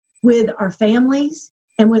engaged with our families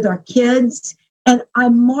and with our kids, and I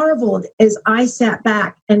marveled as I sat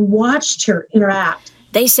back and watched her interact.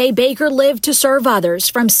 They say Baker lived to serve others,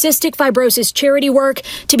 from cystic fibrosis charity work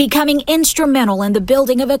to becoming instrumental in the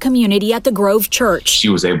building of a community at the Grove Church. She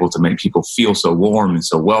was able to make people feel so warm and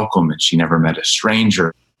so welcome, and she never met a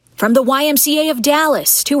stranger. From the YMCA of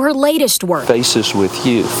Dallas to her latest work. Faces with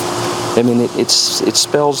Youth. I mean, it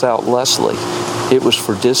spells out Leslie. It was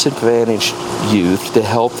for disadvantaged youth to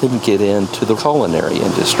help them get into the culinary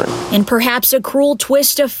industry. In perhaps a cruel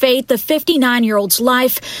twist of fate, the 59-year-old's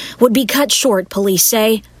life would be cut short, police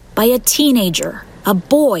say, by a teenager, a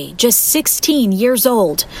boy just 16 years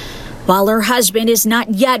old. While her husband is not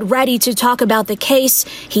yet ready to talk about the case,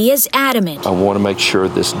 he is adamant. I want to make sure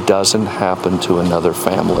this doesn't happen to another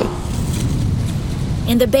family.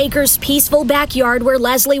 In the Baker's peaceful backyard where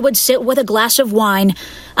Leslie would sit with a glass of wine,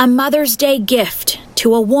 a Mother's Day gift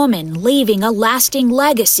to a woman leaving a lasting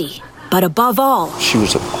legacy. But above all, she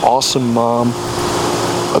was an awesome mom,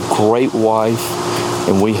 a great wife,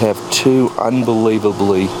 and we have 2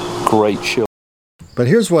 unbelievably great children. But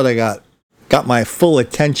here's what I got my full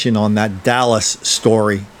attention on that Dallas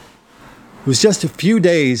story. It was just a few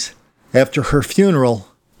days after her funeral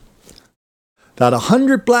that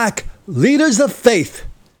 100 black leaders of faith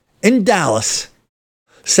in Dallas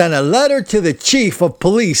sent a letter to the chief of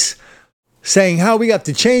police saying how we have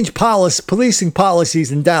to change policing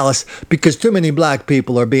policies in Dallas because too many black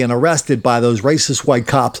people are being arrested by those racist white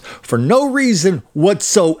cops for no reason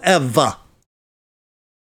whatsoever.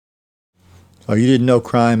 Oh, you didn't know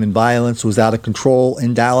crime and violence was out of control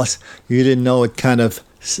in Dallas? You didn't know it kind of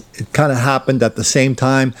happened at the same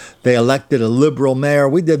time they elected a liberal mayor?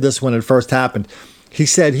 We did this when it first happened. He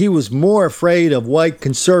said he was more afraid of white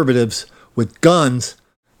conservatives with guns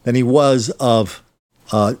than he was of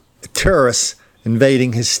terrorists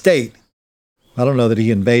invading his state. I don't know that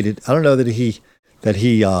he invaded. I don't know that he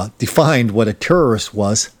defined what a terrorist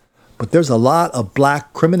was. But there's a lot of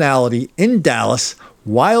black criminality in Dallas,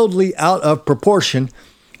 wildly out of proportion.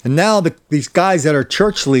 And now these guys that are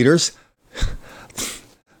church leaders,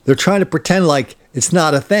 they're trying to pretend like it's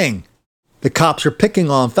not a thing. The cops are picking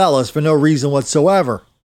on fellas for no reason whatsoever.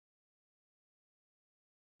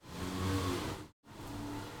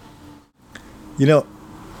 You know,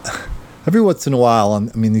 every once in a while,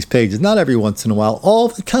 these pages, not every once in a while, all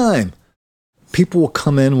the time, people will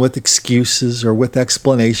come in with excuses or with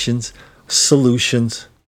explanations, solutions.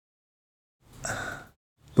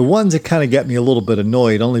 The ones that kind of get me a little bit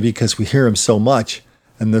annoyed, only because we hear them so much,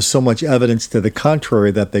 and there's so much evidence to the contrary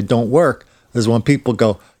that they don't work, is when people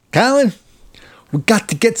go, Colin, we got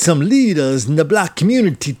to get some leaders in the black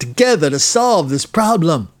community together to solve this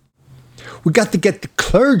problem. We got to get the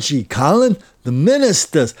clergy, Colin, the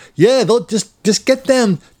ministers. Yeah, they'll just get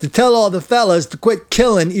them to tell all the fellas to quit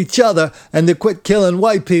killing each other and to quit killing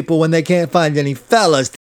white people when they can't find any fellas.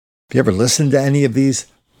 Have you ever listened to any of these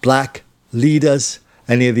black leaders,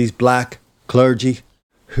 any of these black clergy?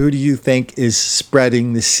 Who do you think is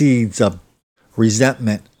spreading the seeds of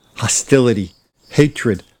resentment, hostility,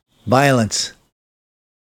 hatred, violence?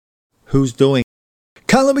 Who's doing it?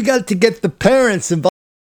 Colin, we got to get the parents involved.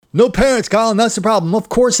 No parents, Colin, that's the problem. Of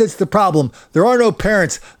course it's the problem. There are no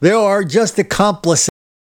parents. There are just accomplices.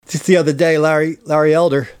 Just the other day, Larry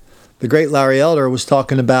Elder, the great Larry Elder, was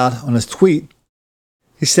talking about on his tweet.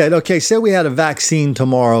 He said, okay, say we had a vaccine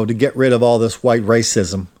tomorrow to get rid of all this white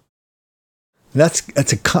racism.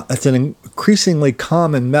 That's an increasingly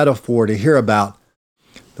common metaphor to hear about,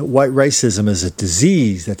 that white racism is a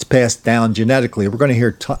disease that's passed down genetically. We're going to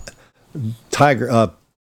hear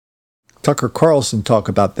Tucker Carlson talk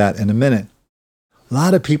about that in a minute. A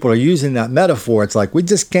lot of people are using that metaphor. It's like, we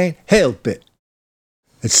just can't help it.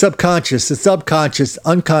 It's subconscious, it's subconscious,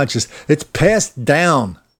 unconscious. It's passed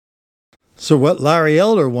down. So what Larry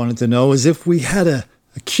Elder wanted to know is if we had a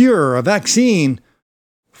cure, a vaccine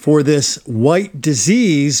for this white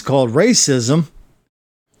disease called racism,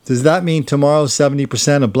 does that mean tomorrow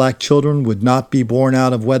 70% of black children would not be born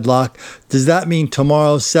out of wedlock? Does that mean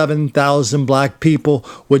tomorrow 7,000 black people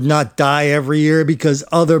would not die every year because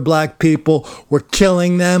other black people were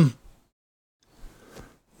killing them?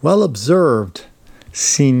 Well observed,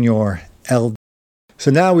 Senior Elder. So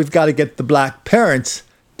now we've got to get the black parents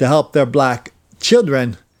to help their black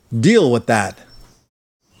children deal with that.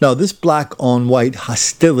 No, this black on white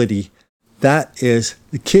hostility, that is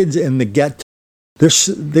the kids in the ghetto.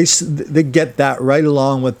 They get that right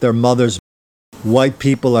along with their mothers. White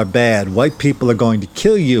people are bad. White people are going to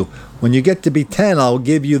kill you. When you get to be 10, I'll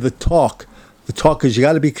give you the talk. The talk is you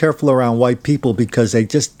got to be careful around white people because they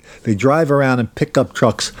drive around in pickup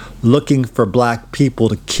trucks looking for black people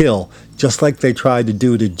to kill, just like they tried to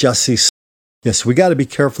do to Jussie. Yes, we got to be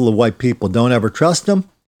careful of white people. Don't ever trust them.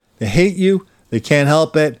 They hate you. They can't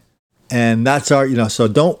help it. And that's so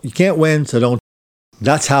you can't win, so don't.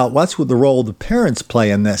 That's what the role the parents play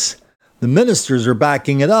in this. The ministers are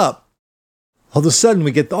backing it up. All of a sudden,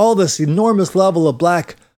 we get all this enormous level of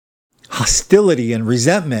black hostility and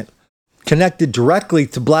resentment connected directly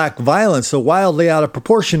to black violence, so wildly out of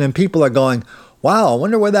proportion, and people are going, wow, I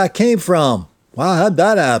wonder where that came from. Wow, how'd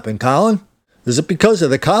that happen, Colin? Is it because of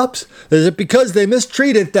the cops? Is it because they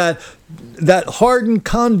mistreated that hardened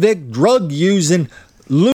convict drug-using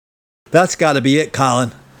loser? That's got to be it,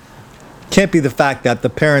 Colin. Can't be the fact that the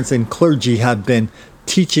parents and clergy have been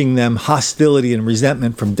teaching them hostility and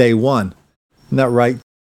resentment from day one. Isn't that right?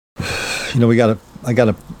 I got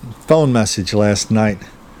a phone message last night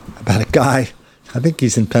about a guy. I think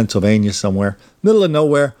he's in Pennsylvania somewhere, middle of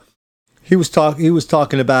nowhere. He was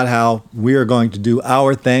talking about how we are going to do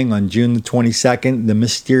our thing on June the 22nd, the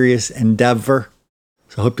mysterious endeavor.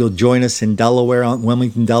 So I hope you'll join us in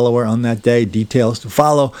Wilmington, Delaware on that day. Details to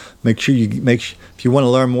follow. If you want to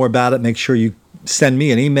learn more about it, make sure you send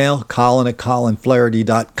me an email,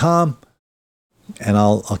 colin@colinflaherty.com, and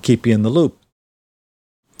I'll keep you in the loop.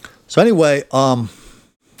 So anyway,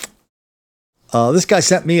 this guy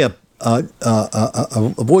sent me a a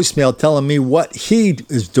voicemail telling me what he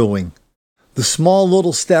is doing. The small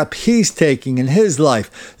little step he's taking in his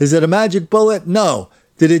life. Is it a magic bullet? No.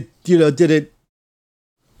 Did it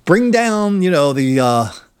bring down,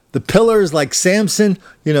 the pillars like Samson,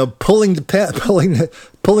 pulling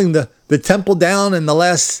the temple down in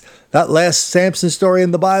that last Samson story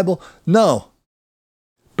in the Bible? No.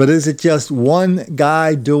 But is it just one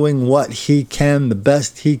guy doing what he can, the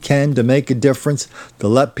best he can, to make a difference, to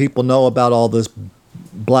let people know about all this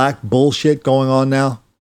black bullshit going on now?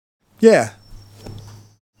 Yeah.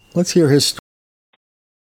 Let's hear his story.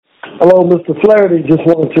 Hello, Mr. Flaherty. Just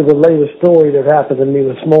wanted to relate a story that happened to me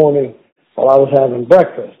this morning while I was having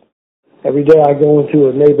breakfast. Every day I go into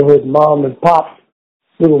a neighborhood mom and pop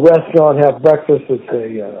little restaurant, have breakfast. It's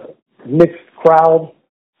a mixed crowd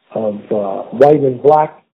of white and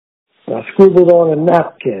black. And I scribbled on a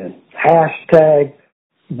napkin, hashtag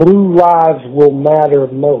Blue Lives Will Matter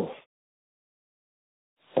Most.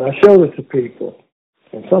 And I showed it to people,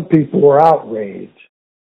 and some people were outraged.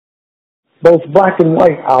 Both black and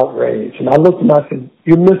white outrage. And I looked and I said,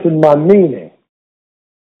 you're missing my meaning.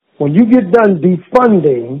 When you get done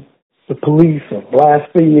defunding the police or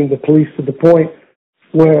blaspheming the police to the point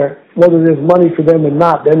where whether there's money for them or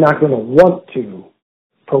not, they're not going to want to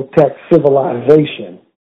protect civilization.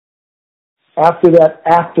 After that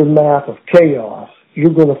aftermath of chaos,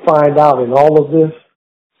 you're going to find out in all of this,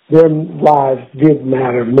 their lives did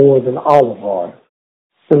matter more than all of ours.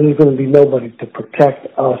 So there's going to be nobody to protect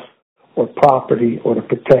us or property or to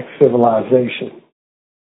protect civilization.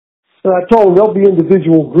 So I told them there'll be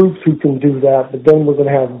individual groups who can do that, but then we're going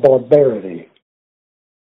to have barbarity.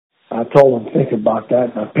 I told them, think about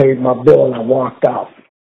that, and I paid my bill and I walked out.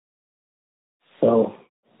 So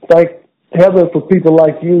thank heaven for people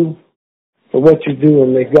like you for what you do,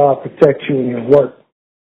 and may God protect you in your work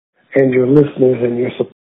and your listeners and your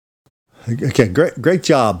support. Okay, great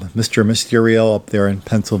job, Mr. Mysterio up there in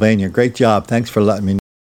Pennsylvania. Great job. Thanks for letting me know.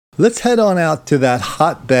 Let's head on out to that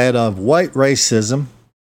hotbed of white racism,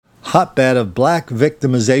 hotbed of black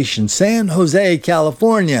victimization, San Jose,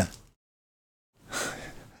 California.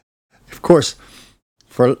 Of course,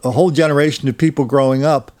 for a whole generation of people growing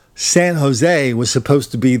up, San Jose was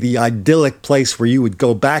supposed to be the idyllic place where you would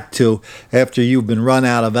go back to after you've been run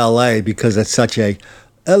out of LA, because it's such a...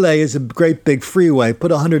 LA is a great big freeway.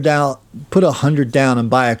 Put $100 down and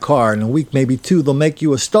buy a car. In a week, maybe two, they'll make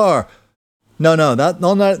you a star. No, none of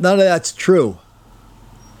that's true.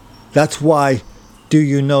 That's why Do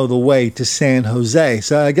You Know the Way to San Jose?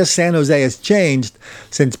 So I guess San Jose has changed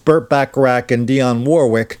since Burt Bacharach and Dionne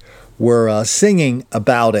Warwick were singing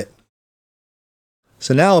about it.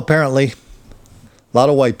 So now apparently a lot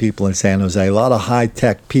of white people in San Jose, a lot of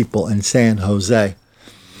high-tech people in San Jose.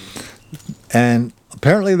 And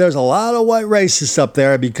apparently there's a lot of white racists up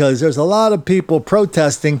there because there's a lot of people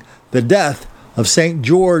protesting the death of St.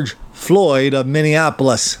 George Floyd of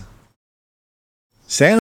Minneapolis.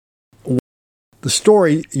 The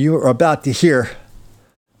story you are about to hear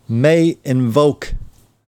may invoke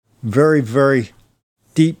very, very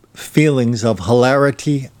deep feelings of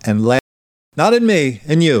hilarity and laughter. Not in me,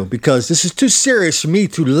 in you, because this is too serious for me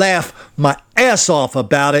to laugh my ass off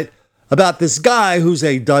about it. About this guy who's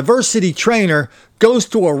a diversity trainer, goes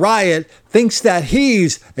to a riot, thinks that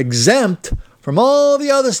he's exempt from all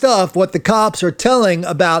the other stuff, what the cops are telling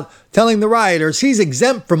the rioters. He's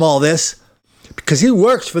exempt from all this because he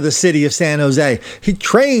works for the city of San Jose. He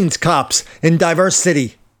trains cops in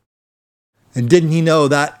diversity. And didn't he know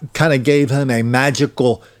that kind of gave him a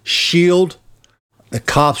magical shield the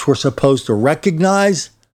cops were supposed to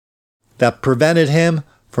recognize that prevented him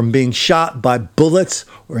from being shot by bullets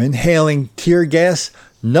or inhaling tear gas?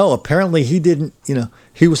 No, apparently he didn't,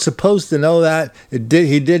 he was supposed to know that. He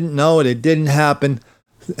didn't know it. It didn't happen.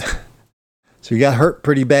 So he got hurt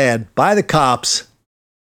pretty bad by the cops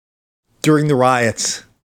during the riots.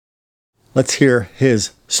 Let's hear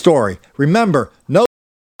his story. Remember, no.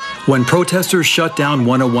 When protesters shut down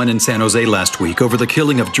 101 in San Jose last week over the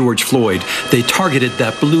killing of George Floyd, they targeted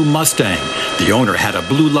that blue Mustang. The owner had a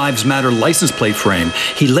Blue Lives Matter license plate frame.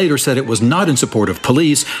 He later said it was not in support of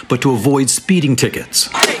police, but to avoid speeding tickets.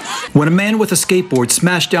 When a man with a skateboard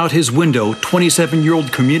smashed out his window,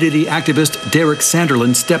 27-year-old community activist Derek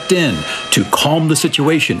Sanderland stepped in to calm the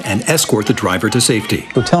situation and escort the driver to safety.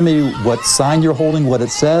 So tell me what sign you're holding, what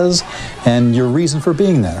it says, and your reason for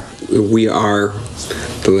being there. We are,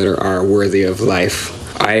 the letter R, worthy of life.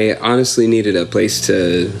 I honestly needed a place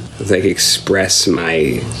to express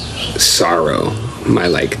my sorrow my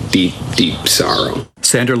deep, deep sorrow.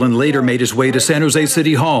 Sanderlin later made his way to San Jose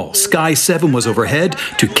City Hall. Sky 7 was overhead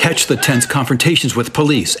to catch the tense confrontations with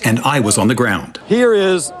police, and I was on the ground. Here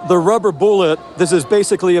is the rubber bullet. This is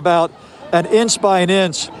basically about an inch by an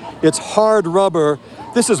inch. It's hard rubber.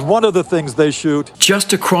 This is one of the things they shoot.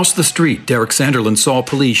 Just across the street, Derek Sanderlin saw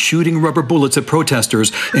police shooting rubber bullets at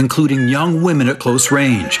protesters, including young women at close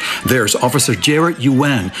range. There's Officer Jarrett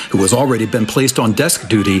Yuen, who has already been placed on desk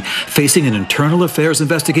duty, facing an internal affairs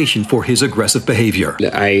investigation for his aggressive behavior.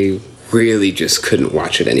 I really just couldn't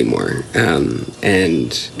watch it anymore,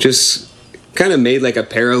 and just kind of made a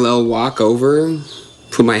parallel walk over,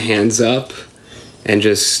 put my hands up, and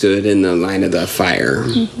just stood in the line of the fire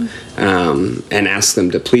and asked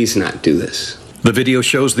them to please not do this. The video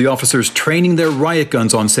shows the officers training their riot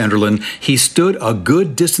guns on Sanderlin. He stood a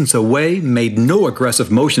good distance away, made no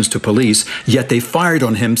aggressive motions to police, yet they fired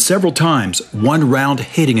on him several times, one round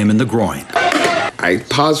hitting him in the groin. I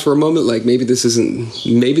paused for a moment, maybe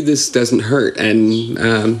this doesn't hurt,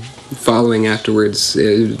 and following afterwards,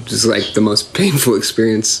 it was the most painful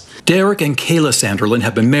experience. Derek and Kayla Sanderlin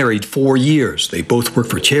have been married 4 years. They both work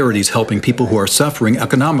for charities helping people who are suffering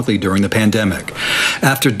economically during the pandemic.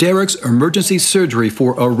 After Derek's emergency surgery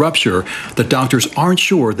for a rupture, the doctors aren't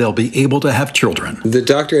sure they'll be able to have children. The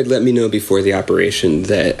doctor had let me know before the operation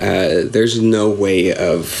that there's no way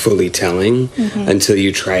of fully telling until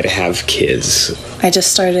you try to have kids. I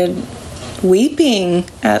just started weeping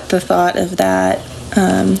at the thought of that.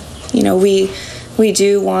 We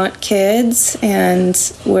do want kids, and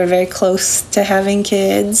we're very close to having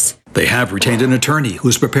kids. They have retained an attorney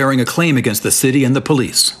who's preparing a claim against the city and the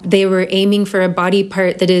police. They were aiming for a body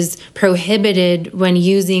part that is prohibited when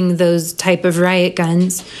using those type of riot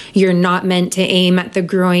guns. You're not meant to aim at the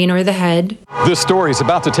groin or the head. This story is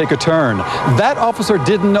about to take a turn. That officer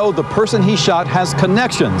didn't know the person he shot has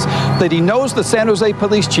connections, that he knows the San Jose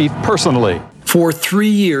police chief personally. For 3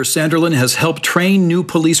 years, Sanderlin has helped train new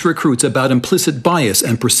police recruits about implicit bias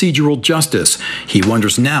and procedural justice. He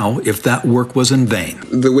wonders now if that work was in vain.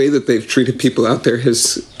 The way that they've treated people out there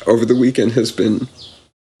over the weekend has been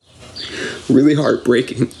really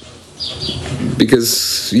heartbreaking.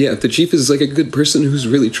 Because, the chief is a good person who's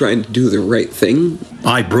really trying to do the right thing.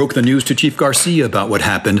 I broke the news to Chief Garcia about what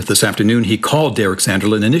happened. This afternoon, he called Derek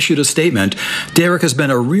Sanderlin and issued a statement. Derek has been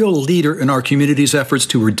a real leader in our community's efforts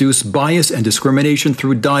to reduce bias and discrimination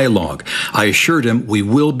through dialogue. I assured him we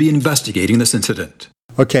will be investigating this incident.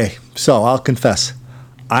 Okay, so I'll confess.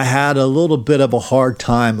 I had a little bit of a hard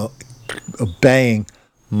time obeying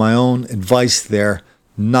my own advice there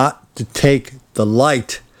not to take the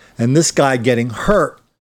light and this guy getting hurt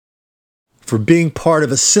for being part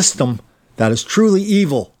of a system that is truly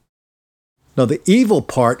evil. Now, the evil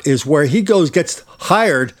part is where he gets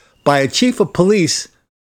hired by a chief of police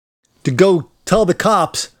to go tell the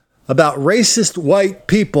cops about racist white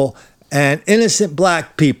people and innocent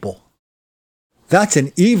black people. That's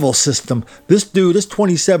an evil system. This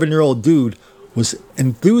 27-year-old dude, was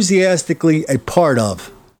enthusiastically a part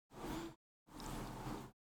of.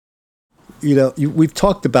 We've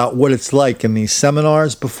talked about what it's like in these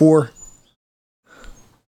seminars before.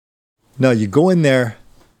 No, you go in there,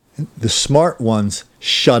 the smart ones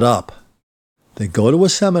shut up. They go to a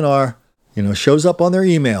seminar, shows up on their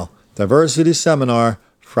email, diversity seminar,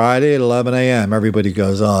 Friday at 11 a.m. Everybody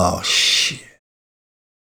goes, oh, shit.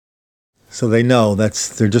 So they know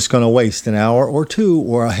they're just going to waste an hour or two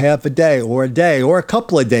or a half a day or a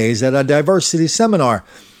couple of days at a diversity seminar.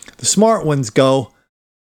 The smart ones go,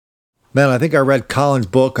 man, I think I read Colin's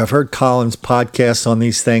book. I've heard Colin's podcasts on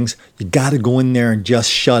these things. You got to go in there and just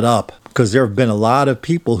shut up, because there have been a lot of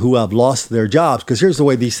people who have lost their jobs. Because here's the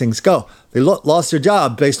way these things go. They lost their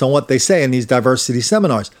job based on what they say in these diversity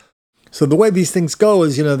seminars. So the way these things go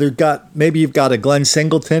is, maybe you've got a Glenn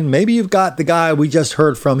Singleton. Maybe you've got the guy we just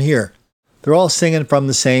heard from here. They're all singing from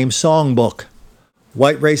the same songbook.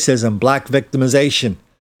 White racism, black victimization.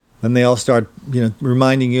 Then they all start,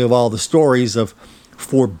 reminding you of all the stories of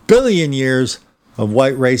 4 billion years of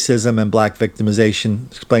white racism and black victimization.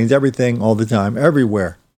 Explains everything all the time,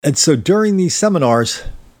 everywhere. And so during these seminars,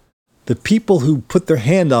 the people who put their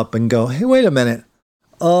hand up and go, hey, wait a minute.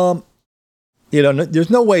 There's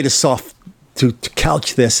no way to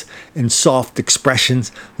couch this in soft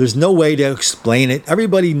expressions. There's no way to explain it.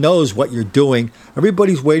 Everybody knows what you're doing.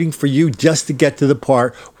 Everybody's waiting for you just to get to the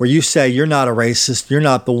part where you say you're not a racist. You're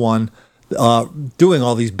not the one doing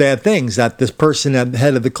all these bad things that this person at the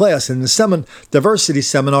head of the class in the diversity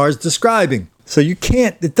seminar is describing. So you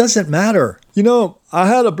can't, it doesn't matter. I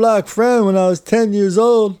had a black friend when I was 10 years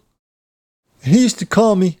old. He used to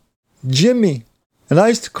call me Jimmy, and I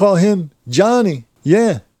used to call him Johnny.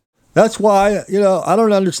 Yeah, That's why, I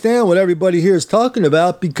don't understand what everybody here is talking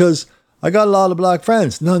about, because I got a lot of black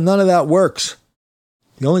friends. No, none of that works.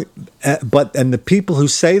 And the people who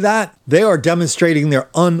say that, they are demonstrating their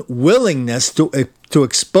unwillingness to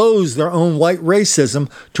expose their own white racism,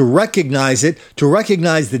 to recognize it, to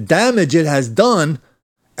recognize the damage it has done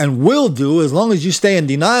and will do as long as you stay in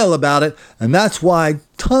denial about it. And that's why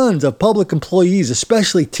tons of public employees,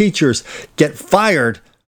 especially teachers, get fired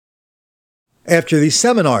after these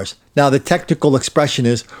seminars. Now, the technical expression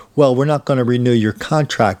is, well, we're not going to renew your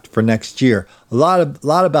contract for next year. A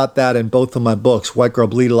lot about that in both of my books, White Girl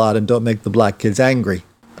Bleed a Lot and Don't Make the Black Kids Angry.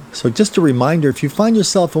 So just a reminder, if you find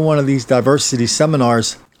yourself in one of these diversity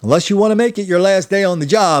seminars, unless you want to make it your last day on the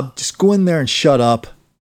job, just go in there and shut up.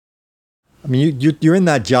 I mean, you're in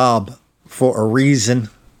that job for a reason.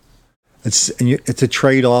 It's a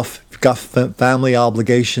trade-off. You've got family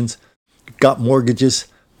obligations. You've got mortgages.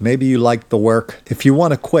 Maybe you like the work. If you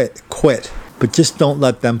want to quit, quit. But just don't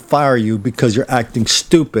let them fire you because you're acting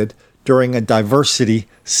stupid during a diversity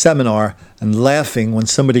seminar and laughing when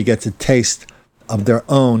somebody gets a taste of their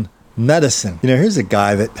own medicine. Here's a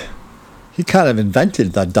guy that he kind of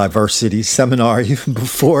invented the diversity seminar even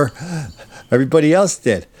before everybody else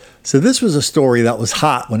did. So this was a story that was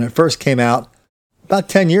hot when it first came out about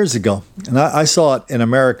 10 years ago. And I saw it in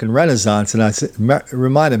American Renaissance, and it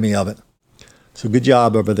reminded me of it. So good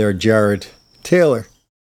job over there, Jared Taylor.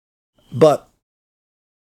 But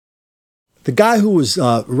the guy who was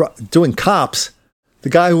doing Cops, the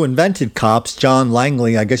guy who invented Cops, John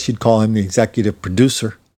Langley, I guess you'd call him the executive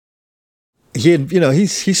producer.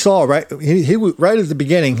 He saw right at the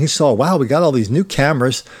beginning, he saw, wow, we got all these new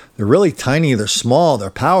cameras. They're really tiny, they're small, they're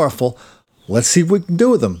powerful. Let's see what we can do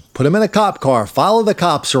with them. Put them in a cop car, follow the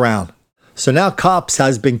cops around. So now Cops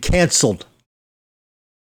has been canceled.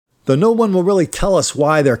 Though no one will really tell us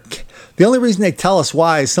why the only reason they tell us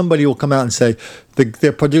why is somebody will come out and say,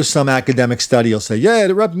 they produce some academic study, will say, yeah,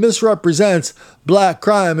 it misrepresents black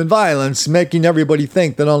crime and violence, making everybody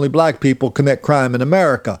think that only black people commit crime in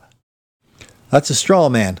America. That's a straw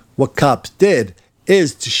man. What Cops did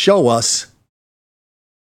is to show us,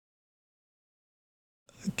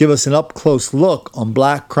 give us an up-close look on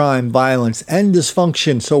black crime, violence, and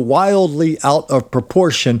dysfunction so wildly out of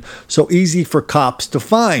proportion, so easy for cops to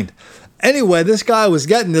find. Anyway, this guy was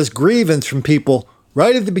getting this grievance from people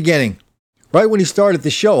right at the beginning, right when he started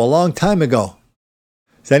the show a long time ago.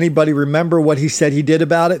 Does anybody remember what he said he did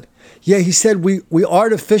about it? Yeah, he said we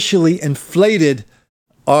artificially inflated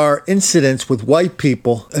our incidents with white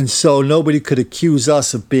people, and so nobody could accuse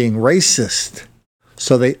us of being racist.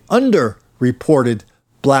 So they underreported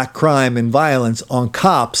black crime and violence on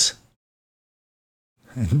Cops,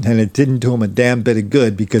 and it didn't do them a damn bit of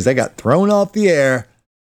good because they got thrown off the air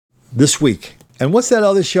this week. And what's that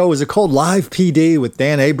other show? Is it called Live PD with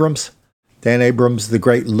Dan Abrams? Dan Abrams, the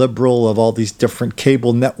great liberal of all these different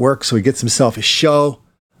cable networks, so he gets himself a show,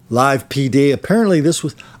 Live PD. Apparently this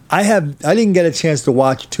was, I didn't get a chance to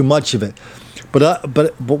watch too much of it,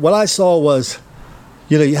 but what I saw was,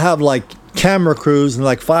 you have like camera crews in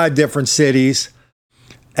like 5 different cities,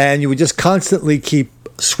 and you would just constantly keep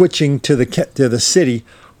switching to the city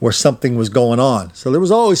where something was going on. So there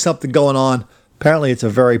was always something going on. Apparently it's a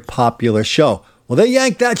very popular show. Well, they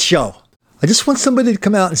yanked that show. I just want somebody to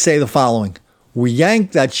come out and say the following. We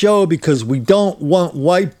yanked that show because we don't want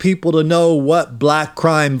white people to know what black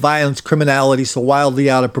crime, violence, criminality so wildly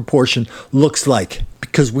out of proportion looks like.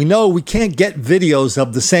 Because we know we can't get videos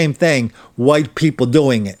of the same thing, white people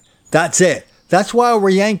doing it. That's it. That's why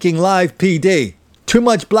we're yanking Live PD. Too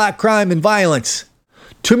much black crime and violence.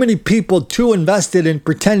 Too many people too invested in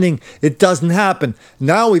pretending it doesn't happen.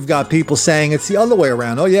 Now we've got people saying it's the other way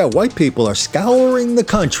around. Oh yeah, white people are scouring the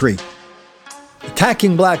country,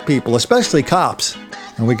 attacking black people, especially Cops.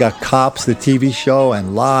 And we got Cops, the TV show,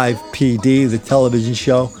 and Live PD, the television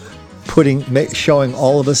show, showing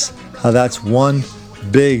all of us how that's one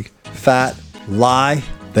big fat lie.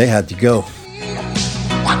 They had to go.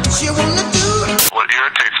 What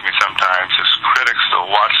irritates me sometimes is critics will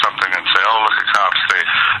watch something and say, oh, look at Cops,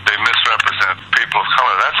 they misrepresent people of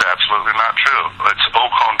color. That's absolutely not true. It's au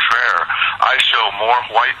contraire. I show more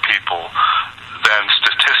white people than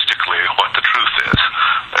statistically what the truth is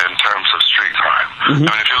in terms of street crime. Mm-hmm. I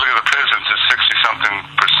mean, if you look at the prisons, it's 60-something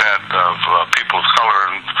percent of people of color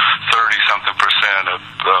and 30-something percent of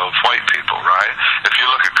white people, right? If you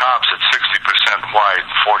look at Cops, it's 60% white,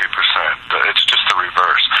 40%. It's just the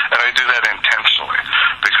reverse. And I do that intentionally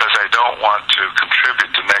because I don't want to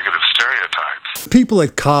contribute to negative stereotypes. People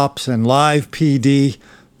at Cops and Live PD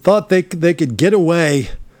thought they could get away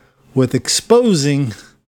with exposing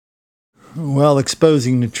well,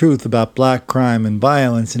 exposing the truth about black crime and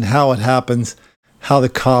violence and how it happens, how the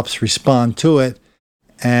cops respond to it.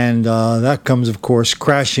 And that comes, of course,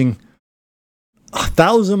 crashing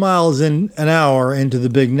 1,000 miles an hour into the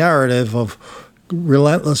big narrative of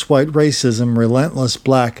relentless white racism, relentless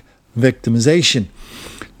black victimization.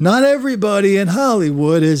 Not everybody in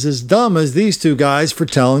Hollywood is as dumb as these two guys for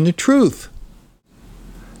telling the truth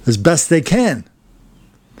as best they can.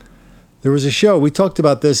 There was a show, we talked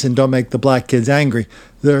about this in Don't Make the Black Kids Angry.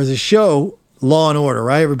 There's a show, Law and Order,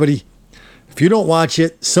 right? Everybody, if you don't watch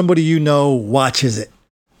it, somebody you know watches it.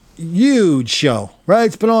 Huge show, right?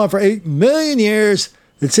 It's been on for 8 million years.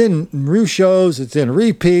 It's in new shows, it's in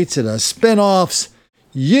repeats, it has spin-offs.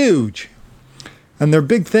 Huge. And their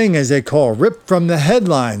big thing is they call rip from the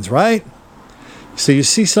headlines, right? So you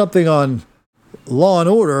see something on Law and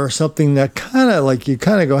Order, something that kind of like you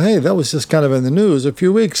kind of go, hey, that was just kind of in the news a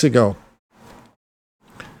few weeks ago.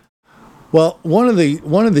 Well, one of the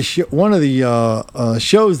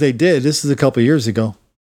shows they did, this is a couple of years ago.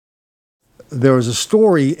 There was a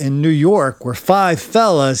story in New York where 5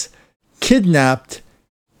 fellas kidnapped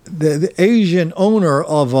the Asian owner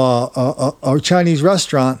of a Chinese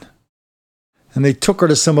restaurant, and they took her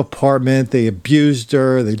to some apartment. They abused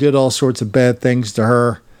her. They did all sorts of bad things to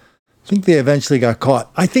her. I think they eventually got caught.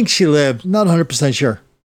 I think she lived, not 100% sure.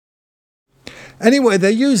 Anyway,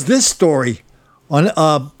 they used this story on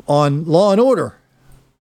Law and Order.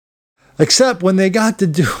 Except when when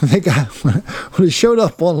it showed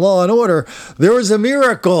up on Law and Order, there was a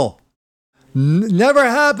miracle. Never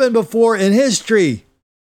happened before in history.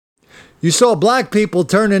 You saw black people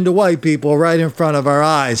turn into white people right in front of our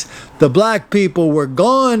eyes. The black people were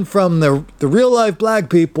gone from the real life black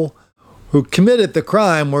people who committed the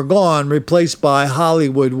crime were gone, replaced by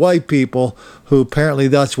Hollywood white people who apparently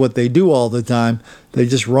that's what they do all the time. They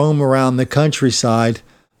just roam around the countryside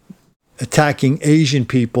attacking Asian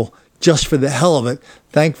people just for the hell of it.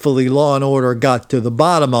 Thankfully, Law and Order got to the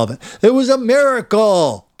bottom of it. It was a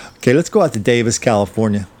miracle. Okay, let's go out to Davis,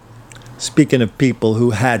 California. Speaking of people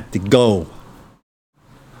who had to go.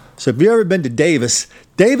 So if you've ever been to Davis,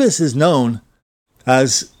 Davis is known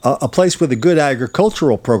as a place with a good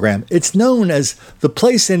agricultural program. It's known as the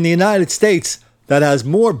place in the United States that has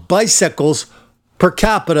more bicycles per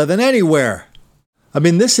capita than anywhere. I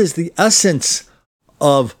mean, this is the essence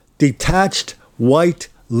of detached white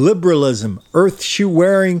liberalism, earth shoe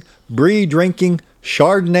wearing, brie drinking,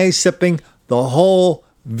 Chardonnay sipping, the whole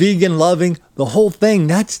vegan loving, the whole thing.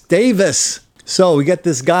 That's Davis. So we get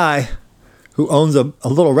this guy who owns a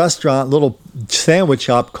little restaurant, little sandwich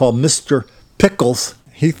shop called Mr. Pickles.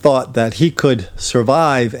 He thought that he could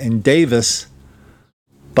survive in Davis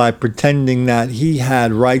by pretending that he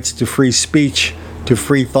had rights to free speech, to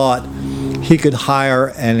free thought. He could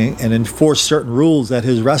hire and enforce certain rules at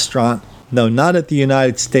his restaurant. No, not at the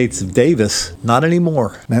United States of Davis. Not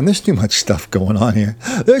anymore. Man, there's too much stuff going on here.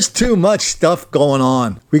 There's too much stuff going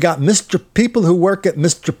on. We got people who work at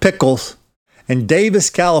Mr. Pickles in Davis,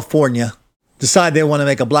 California, decide they want to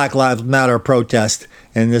make a Black Lives Matter protest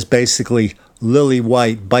in this basically lily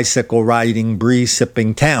white, bicycle riding, brie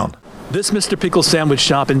sipping town. This Mr. Pickles sandwich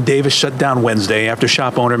shop in Davis shut down Wednesday after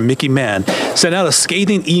shop owner Mickey Mann sent out a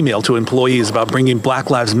scathing email to employees about bringing Black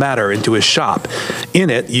Lives Matter into his shop. In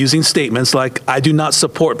it, using statements like, "I do not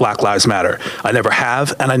support Black Lives Matter. I never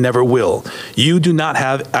have and I never will. You do not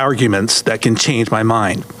have arguments that can change my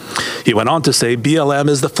mind." He went on to say BLM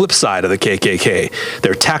is the flip side of the KKK.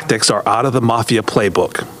 Their tactics are out of the mafia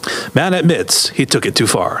playbook. Mann admits he took it too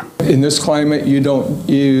far. In this climate, you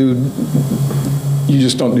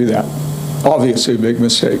just don't do that. Obviously a big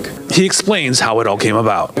mistake. He explains how it all came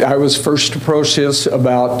about. I was first approached this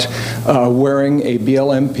about wearing a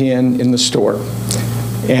BLM pin in the store.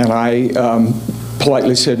 And I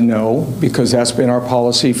politely said no, because that's been our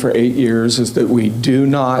policy for 8 years, is that we do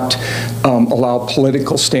not allow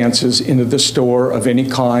political stances into the store of any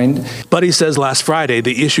kind. But he says last Friday,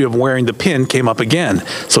 the issue of wearing the pin came up again.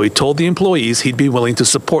 So he told the employees he'd be willing to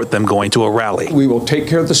support them going to a rally. We will take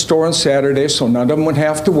care of the store on Saturday, so none of them would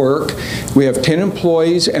have to work. We have 10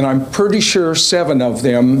 employees, and I'm pretty sure 7 of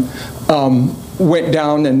them went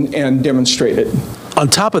down and demonstrated. On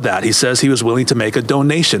top of that, he says he was willing to make a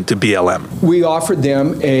donation to BLM. We offered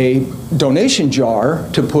them a donation jar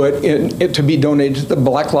to put in it to be donated to the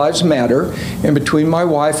Black Lives Matter. And between my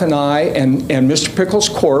wife and I and Mr. Pickles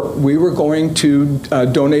Corp., we were going to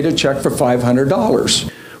donate a check for $500.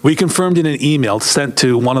 We confirmed in an email sent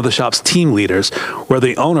to one of the shop's team leaders where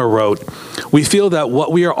the owner wrote, "We feel that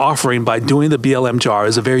what we are offering by doing the BLM jar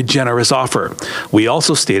is a very generous offer. We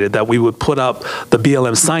also stated that we would put up the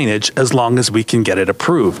BLM signage as long as we can get it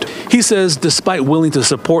approved." He says despite willing to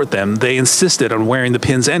support them, they insisted on wearing the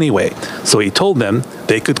pins anyway, so he told them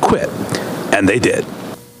they could quit, and they did.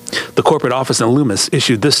 The corporate office in Loomis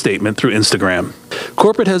issued this statement through Instagram.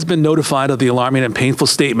 Corporate has been notified of the alarming and painful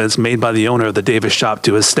statements made by the owner of the Davis shop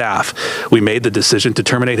to his staff. We made the decision to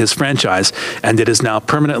terminate his franchise, and it is now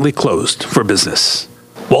permanently closed for business.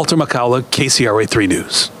 Walter McCullough, KCRA 3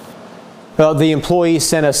 News. Well, the employee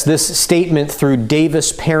sent us this statement through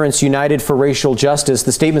Davis Parents United for Racial Justice.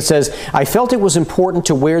 The statement says, "I felt it was important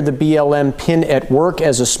to wear the BLM pin at work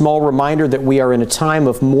as a small reminder that we are in a time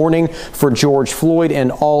of mourning for George Floyd and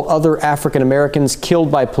all other African Americans killed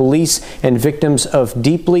by police and victims of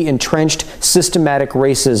deeply entrenched systematic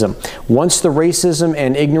racism. Once the racism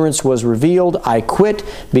and ignorance was revealed, I quit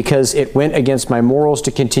because it went against my morals to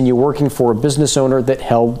continue working for a business owner that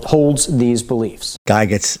holds these beliefs." Guy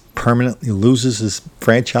loses his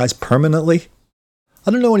franchise permanently.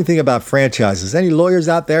 I don't know anything about franchises. Any lawyers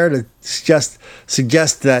out there to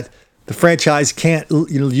suggest that the franchise can't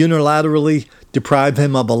unilaterally deprive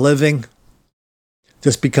him of a living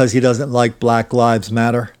just because he doesn't like Black Lives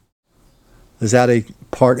Matter? Is that a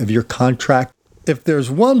part of your contract? If there's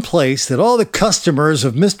one place that all the customers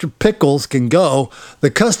of Mr. Pickles can go, the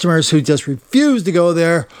customers who just refuse to go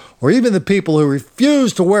there, or even the people who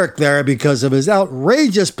refuse to work there because of his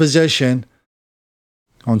outrageous position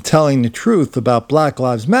on telling the truth about Black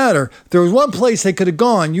Lives Matter, if there was one place they could have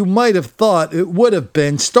gone, you might have thought it would have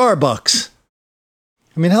been Starbucks.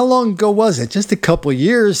 I mean, how long ago was it? Just a couple of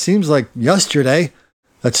years, seems like yesterday,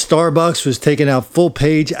 that Starbucks was taking out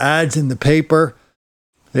full-page ads in the paper.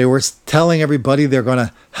 They were telling everybody they're going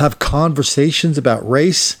to have conversations about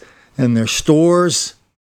race in their stores.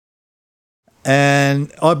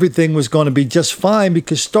 And everything was going to be just fine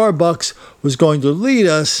because Starbucks was going to lead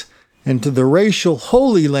us into the racial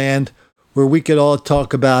holy land where we could all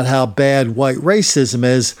talk about how bad white racism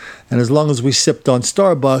is. And as long as we sipped on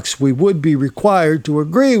Starbucks, we would be required to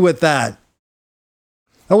agree with that.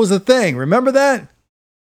 That was the thing. Remember that?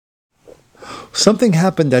 Something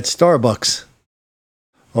happened at Starbucks.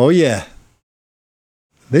 Oh, yeah.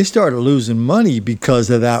 They started losing money because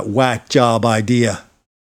of that whack job idea.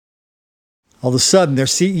 All of a sudden, their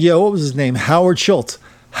CEO, what was his name? Howard Schultz.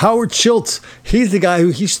 Howard Schultz, he's the guy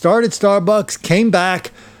who started Starbucks, came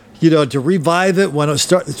back, to revive it when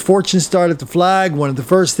its fortune started to flag. One of the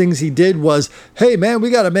first things he did was, hey, man, we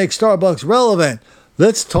got to make Starbucks relevant.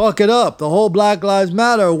 Let's talk it up. The whole Black Lives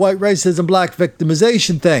Matter, white racism, black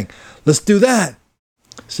victimization thing. Let's do that.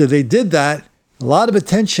 So they did that. A lot of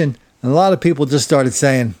attention, and a lot of people just started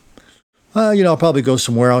saying, well, I'll probably go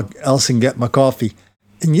somewhere else and get my coffee.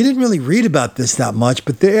 And you didn't really read about this that much,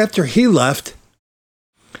 but after he left,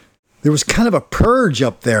 there was kind of a purge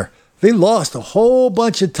up there. They lost a whole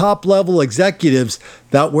bunch of top-level executives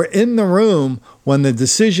that were in the room when the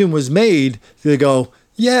decision was made to go,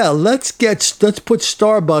 yeah, let's put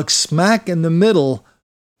Starbucks smack in the middle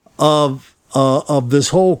of this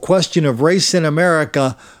whole question of race in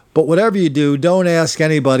America. But whatever you do, don't ask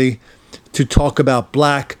anybody to talk about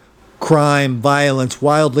black crime, violence,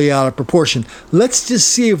 wildly out of proportion. Let's just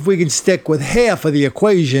see if we can stick with half of the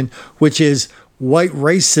equation, which is white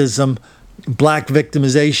racism, black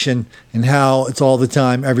victimization, and how it's all the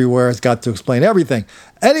time, everywhere. It's got to explain everything.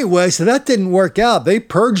 Anyway, so that didn't work out. They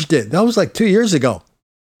purged it. That was like 2 years ago.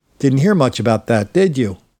 Didn't hear much about that, did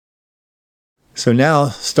you? So now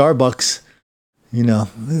Starbucks,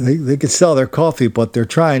 they could sell their coffee, but they're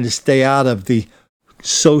trying to stay out of the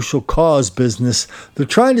social cause business. They're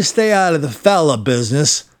trying to stay out of the fella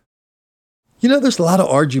business. There's a lot of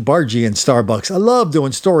argy-bargy in Starbucks. I love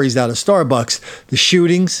doing stories out of Starbucks. The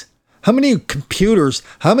shootings. How many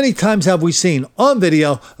times have we seen on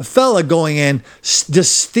video a fella going in,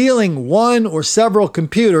 just stealing one or several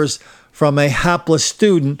computers from a hapless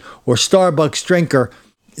student or Starbucks drinker,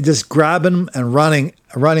 just grabbing them and running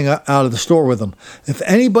out of the store with them? If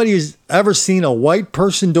anybody has ever seen a white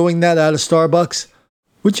person doing that out of Starbucks,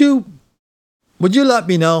 would you let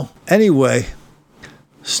me know? Anyway,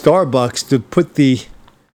 Starbucks to put the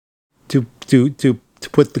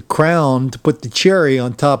cherry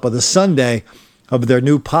on top of the sundae of their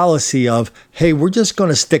new policy of, hey, we're just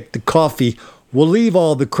going to stick to coffee. We'll leave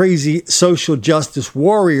all the crazy social justice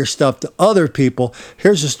warrior stuff to other people.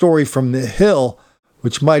 Here's a story from The Hill,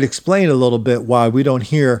 which might explain a little bit why we don't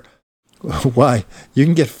hear why you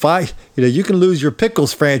can get fired. You can lose your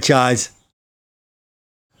Pickles franchise.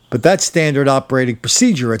 But that's standard operating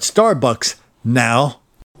procedure at Starbucks now.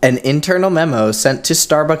 An internal memo sent to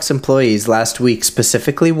Starbucks employees last week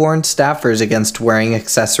specifically warned staffers against wearing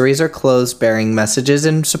accessories or clothes bearing messages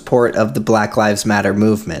in support of the Black Lives Matter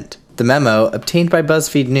movement. The memo, obtained by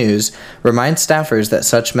BuzzFeed News, reminds staffers that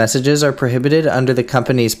such messages are prohibited under the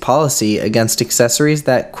company's policy against accessories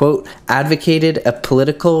that, quote, advocated a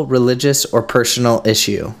political, religious, or personal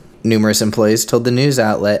issue. Numerous employees told the news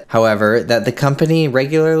outlet, however, that the company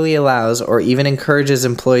regularly allows or even encourages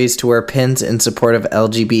employees to wear pins in support of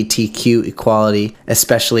LGBTQ equality,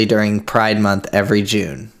 especially during Pride Month every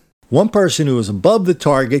June. One person who is above the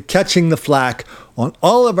target, catching the flack on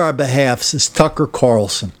all of our behalfs, is Tucker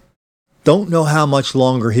Carlson. Don't know how much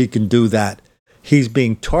longer he can do that. He's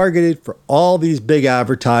being targeted for all these big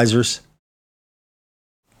advertisers.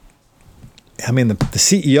 I mean, the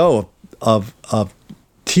CEO of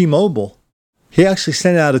T-Mobile, he actually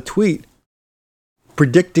sent out a tweet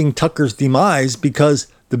predicting Tucker's demise because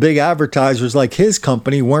the big advertisers like his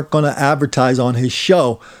company weren't going to advertise on his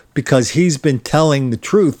show because he's been telling the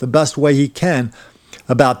truth the best way he can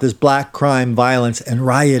about this black crime, violence, and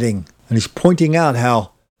rioting. And he's pointing out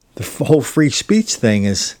how the whole free speech thing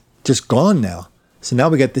is just gone now. So now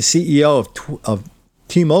we got the CEO of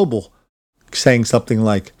T-Mobile saying something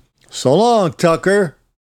like, "So long, Tucker."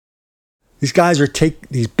 These guys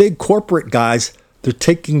these big corporate guys, they're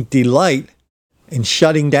taking delight in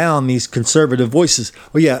shutting down these conservative voices.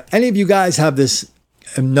 Oh yeah, any of you guys have this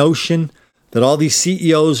notion that all these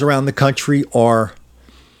CEOs around the country are,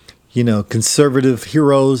 conservative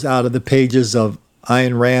heroes out of the pages of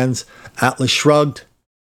Ayn Rand's Atlas Shrugged?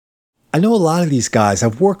 I know a lot of these guys.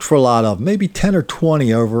 I've worked for a lot of them, maybe 10 or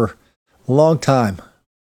 20 over a long time.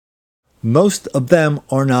 Most of them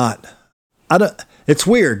are not. It's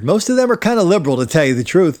weird. Most of them are kind of liberal, to tell you the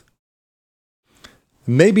truth.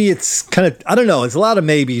 Maybe it's kind of, I don't know. It's a lot of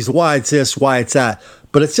maybes. Why it's this, why it's that.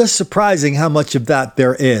 But it's just surprising how much of that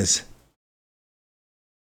there is.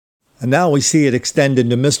 And now we see it extend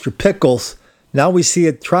into Mr. Pickles. Now we see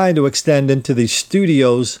it trying to extend into the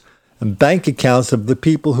studios and bank accounts of the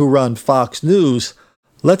people who run Fox News.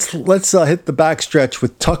 Let's hit the backstretch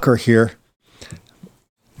with Tucker here,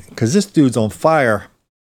 because this dude's on fire.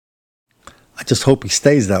 I just hope he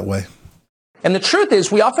stays that way. And the truth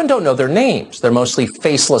is, we often don't know their names. They're mostly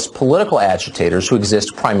faceless political agitators who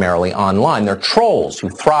exist primarily online. They're trolls who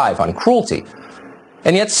thrive on cruelty.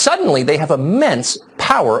 And yet suddenly they have immense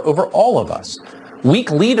power over all of us.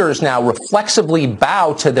 Weak leaders now reflexively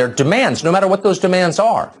bow to their demands, no matter what those demands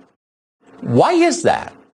are. Why is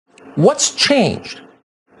that? What's changed?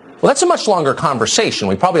 Well, that's a much longer conversation.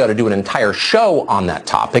 We probably ought to do an entire show on that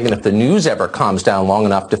topic. And if the news ever calms down long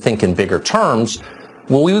enough to think in bigger terms,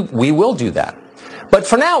 well, we will do that. But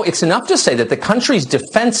for now, it's enough to say that the country's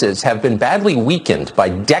defenses have been badly weakened by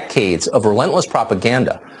decades of relentless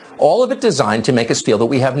propaganda, all of it designed to make us feel that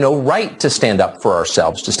we have no right to stand up for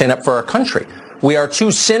ourselves, to stand up for our country. We are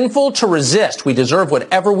too sinful to resist. We deserve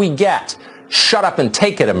whatever we get. Shut up and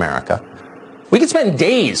take it, America. We could spend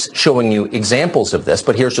days showing you examples of this,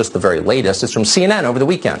 but here's just the very latest. It's from CNN over the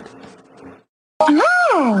weekend.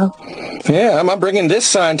 Oh. Yeah, I'm bringing this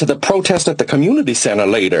sign to the protest at the community center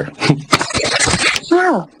later.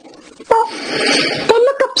 Oh. They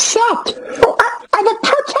look upset. Are the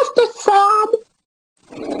protesters sad?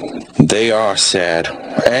 They are sad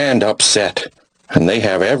and upset, and they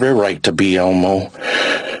have every right to be, Elmo.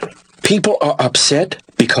 People are upset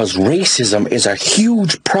because racism is a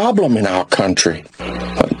huge problem in our country.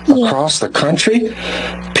 Across the country,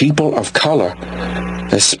 people of color,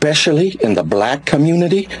 especially in the black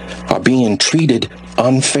community, are being treated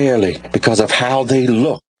unfairly because of how they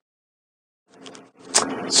look.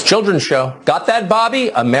 It's a children's show. Got that, Bobby?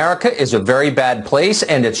 America is a very bad place,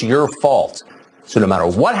 and it's your fault. So no matter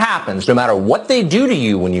what happens, no matter what they do to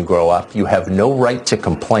you when you grow up, you have no right to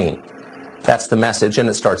complain. That's the message, and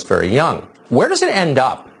it starts very young. Where does it end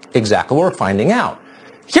up? Exactly, we're finding out.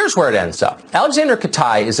 Here's where it ends up. Alexander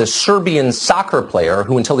Katai is a Serbian soccer player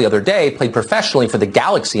who, until the other day, played professionally for the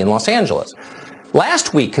Galaxy in Los Angeles.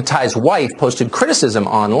 Last week, Katai's wife posted criticism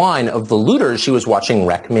online of the looters she was watching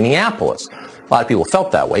wreck Minneapolis. A lot of people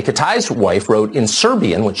felt that way. Katai's wife wrote in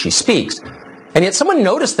Serbian, which she speaks, and yet someone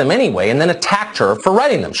noticed them anyway and then attacked her for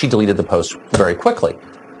writing them. She deleted the post very quickly,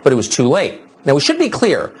 but it was too late. Now, we should be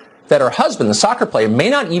clear that her husband, the soccer player, may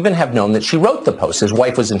not even have known that she wrote the posts. His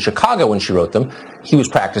wife was in Chicago when she wrote them. He was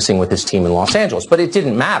practicing with his team in Los Angeles. But it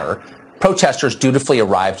didn't matter. Protesters dutifully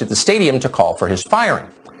arrived at the stadium to call for his firing.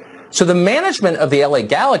 So the management of the LA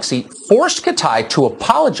Galaxy forced Katai to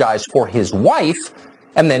apologize for his wife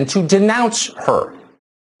and then to denounce her.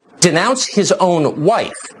 Denounce his own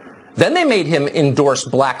wife. Then they made him endorse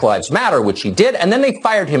Black Lives Matter, which he did, and then they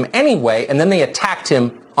fired him anyway, and then they attacked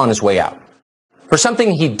him on his way out. For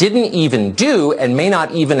something he didn't even do and may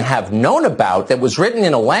not even have known about that was written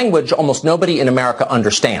in a language almost nobody in America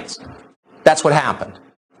understands. That's what happened.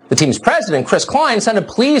 The team's president, Chris Klein, sounded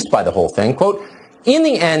pleased by the whole thing. Quote, "In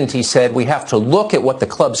the end," he said, "we have to look at what the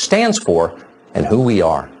club stands for and who we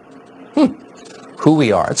are." Who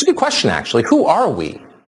we are. It's a good question, actually. Who are we?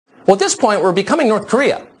 Well, at this point, we're becoming North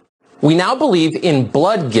Korea. We now believe in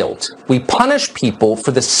blood guilt. We punish people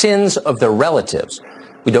for the sins of their relatives.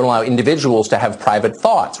 We don't allow individuals to have private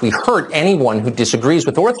thoughts. We hurt anyone who disagrees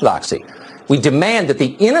with orthodoxy. We demand that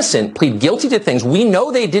the innocent plead guilty to things we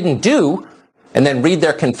know they didn't do and then read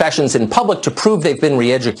their confessions in public to prove they've been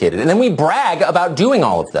re-educated. And then we brag about doing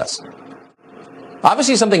all of this.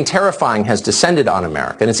 Obviously, something terrifying has descended on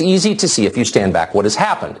America, and it's easy to see if you stand back what has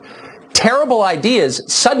happened. Terrible ideas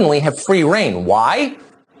suddenly have free reign. Why?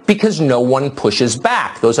 Because no one pushes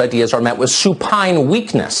back. Those ideas are met with supine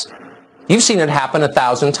weakness. You've seen it happen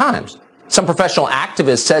 1,000 times. Some professional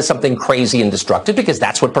activist says something crazy and destructive because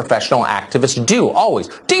that's what professional activists do, always.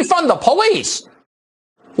 Defund the police!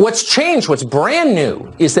 What's changed, what's brand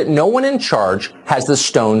new, is that no one in charge has the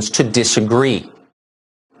stones to disagree.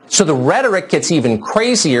 So the rhetoric gets even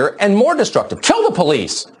crazier and more destructive. Kill the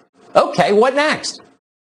police! Okay, what next?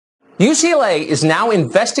 UCLA is now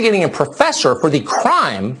investigating a professor for the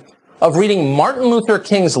crime of reading Martin Luther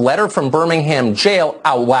King's letter from Birmingham jail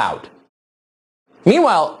out loud.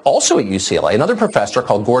 Meanwhile, also at UCLA, another professor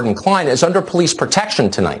called Gordon Klein is under police protection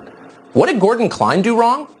tonight. What did Gordon Klein do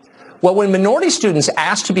wrong? Well, when minority students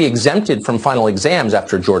asked to be exempted from final exams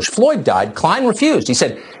after George Floyd died, Klein refused. He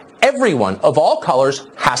said, everyone of all colors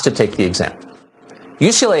has to take the exam.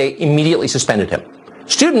 UCLA immediately suspended him.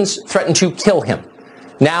 Students threatened to kill him.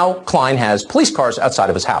 Now, Klein has police cars outside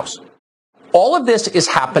of his house. All of this is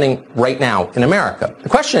happening right now in America. The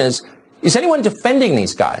question is anyone defending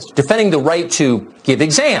these guys, defending the right to give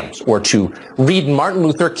exams or to read Martin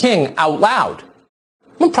Luther King out loud?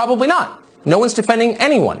 Well, probably not. No one's defending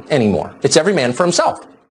anyone anymore. It's every man for himself.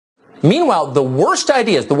 Meanwhile, the worst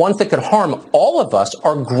ideas, the ones that could harm all of us,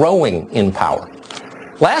 are growing in power.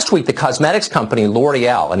 Last week, the cosmetics company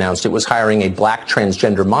L'Oreal announced it was hiring a black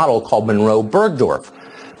transgender model called Monroe Bergdorf.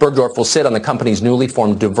 Bergdorf will sit on the company's newly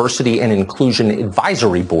formed Diversity and Inclusion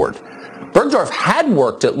Advisory Board. Bergdorf had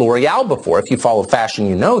worked at L'Oreal before, if you follow fashion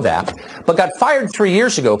you know that, but got fired 3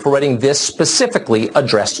 years ago for writing this specifically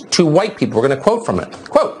addressed to white people. We're going to quote from it.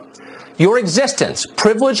 Quote, "Your existence,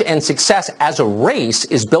 privilege, and success as a race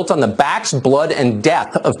is built on the backs, blood, and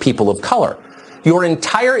death of people of color. Your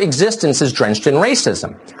entire existence is drenched in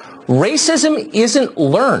racism. Racism isn't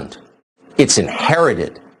learned. It's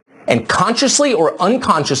inherited and consciously or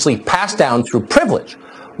unconsciously passed down through privilege.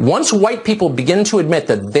 Once white people begin to admit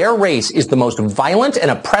that their race is the most violent and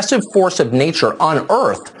oppressive force of nature on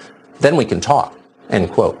earth, then we can talk."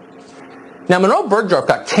 End quote. Now, Monroe Bergdorf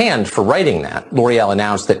got canned for writing that. L'Oreal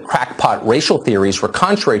announced that crackpot racial theories were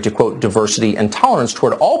contrary to, quote, diversity and tolerance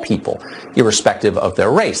toward all people, irrespective of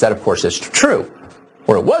their race. That, of course, is true.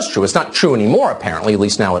 Or it was true. It's not true anymore, apparently, at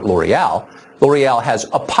least now at L'Oreal. L'Oreal has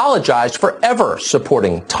apologized for ever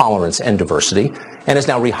supporting tolerance and diversity and has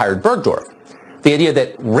now rehired Bergdorf. The idea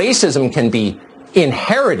that racism can be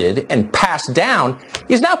inherited and passed down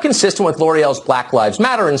is now consistent with L'Oreal's Black Lives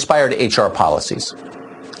Matter-inspired HR policies.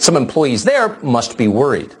 Some employees there must be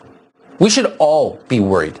worried. We should all be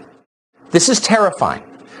worried. This is terrifying.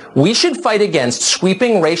 We should fight against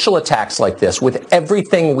sweeping racial attacks like this with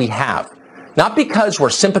everything we have. Not because we're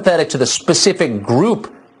sympathetic to the specific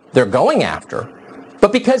group they're going after,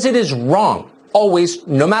 but because it is wrong. Always,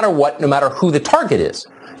 no matter what, no matter who the target is.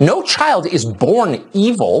 No child is born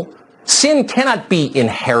evil. Sin cannot be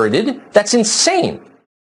inherited. That's insane.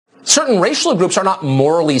 Certain racial groups are not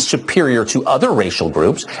morally superior to other racial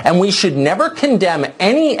groups, and we should never condemn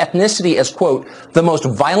any ethnicity as, quote, the most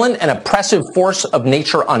violent and oppressive force of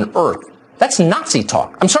nature on earth. That's Nazi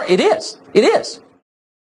talk. I'm sorry, it is. It is.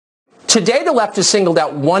 Today, the left has singled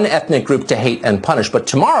out one ethnic group to hate and punish, but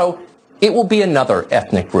tomorrow, it will be another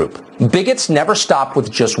ethnic group. Bigots never stop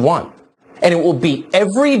with just one. And it will be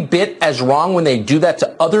every bit as wrong when they do that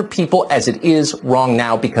to other people as it is wrong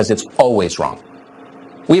now, because it's always wrong.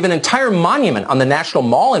 We have an entire monument on the National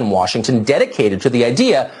Mall in Washington dedicated to the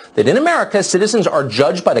idea that in America, citizens are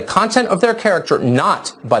judged by the content of their character,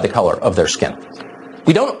 not by the color of their skin.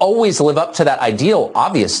 We don't always live up to that ideal,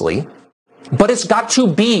 obviously, but it's got to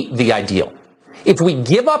be the ideal. If we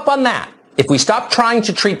give up on that, if we stop trying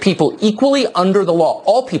to treat people equally under the law,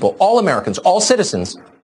 all people, all Americans, all citizens,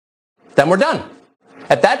 then we're done.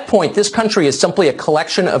 At that point, this country is simply a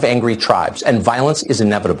collection of angry tribes, and violence is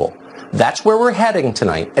inevitable. That's where we're heading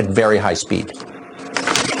tonight at very high speed.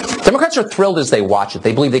 Democrats are thrilled as they watch it.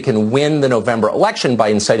 They believe they can win the November election by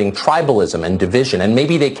inciting tribalism and division, and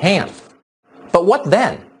maybe they can. But what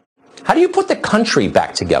then? How do you put the country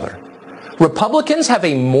back together? Republicans have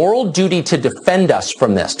a moral duty to defend us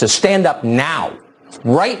from this, to stand up now,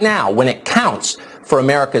 right now, when it counts for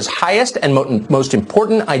America's highest and most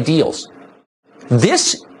important ideals.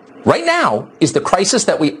 This, right now, is the crisis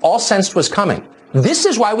that we all sensed was coming. This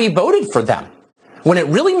is why we voted for them. When it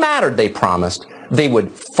really mattered, they promised, they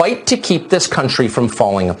would fight to keep this country from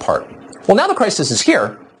falling apart. Well, now the crisis is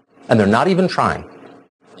here, and they're not even trying.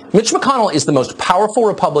 Mitch McConnell is the most powerful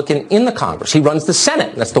Republican in the Congress. He runs the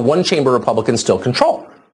Senate. That's the one chamber Republicans still control.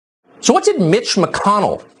 So what did Mitch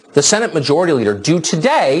McConnell, the Senate Majority Leader, do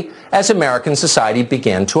today as American society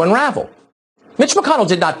began to unravel? Mitch McConnell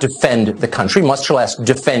did not defend the country, much less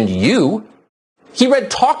defend you. He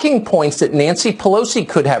read talking points that Nancy Pelosi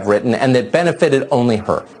could have written and that benefited only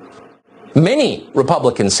her. Many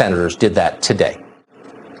Republican senators did that today.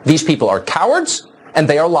 These people are cowards and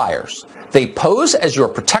they are liars. They pose as your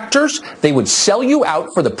protectors. They would sell you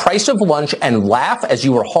out for the price of lunch and laugh as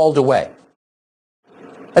you were hauled away.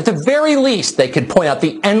 At the very least, they could point out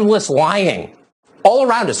the endless lying all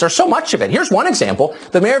around us. There's so much of it. Here's one example.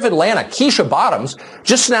 The mayor of Atlanta, Keisha Bottoms,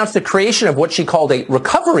 just announced the creation of what she called a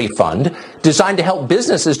recovery fund designed to help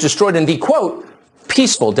businesses destroyed in the, quote,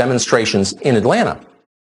 peaceful demonstrations in Atlanta.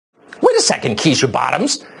 Wait a second, Keisha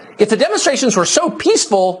Bottoms. If the demonstrations were so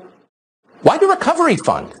peaceful, why the recovery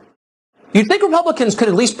fund? You'd think Republicans could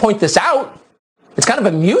at least point this out. It's kind of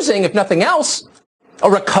amusing, if nothing else. A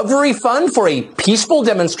recovery fund for a peaceful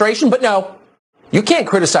demonstration? But no, you can't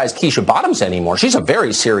criticize Keisha Bottoms anymore. She's a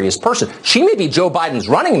very serious person. She may be Joe Biden's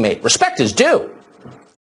running mate. Respect is due.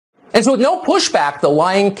 And so with no pushback, the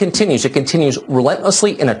lying continues. It continues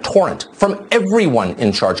relentlessly in a torrent from everyone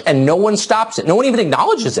in charge, and no one stops it. No one even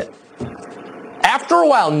acknowledges it. After a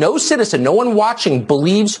while, no citizen, no one watching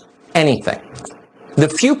believes anything. The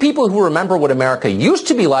few people who remember what America used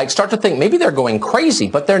to be like start to think maybe they're going crazy,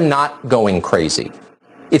 but they're not going crazy.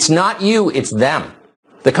 It's not you, it's them.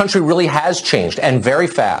 The country really has changed, and very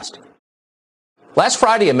fast. Last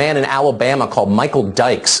Friday, a man in Alabama called Michael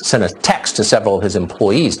Dykes sent a text to several of his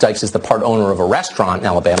employees. Dykes is the part owner of a restaurant in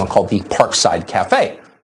Alabama called the Parkside Cafe.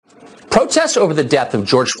 Protests over the death of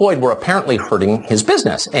George Floyd were apparently hurting his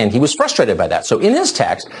business, and he was frustrated by that. So in his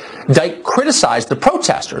text, Dykes criticized the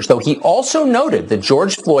protesters, though he also noted that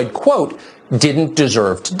George Floyd, quote, didn't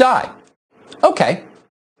deserve to die. Okay.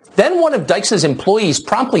 Then one of Dykes' employees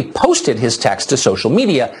promptly posted his text to social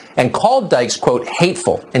media and called Dykes, quote,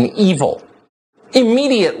 hateful and evil.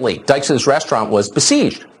 Immediately, Dykes' restaurant was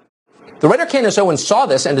besieged. The writer Candace Owens saw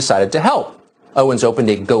this and decided to help. Owens opened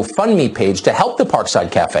a GoFundMe page to help the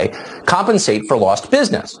Parkside Cafe compensate for lost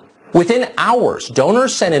business. Within hours,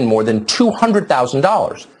 donors sent in more than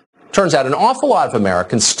 $200,000. Turns out an awful lot of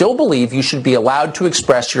Americans still believe you should be allowed to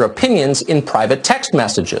express your opinions in private text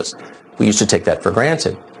messages. We used to take that for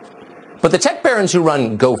granted. But the tech barons who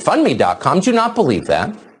run GoFundMe.com do not believe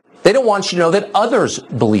that. They don't want you to know that others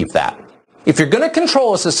believe that. If you're going to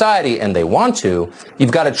control a society, and they want to,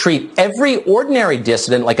 you've got to treat every ordinary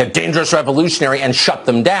dissident like a dangerous revolutionary and shut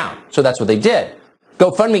them down. So that's what they did.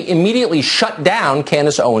 GoFundMe immediately shut down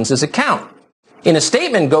Candace Owens' account. In a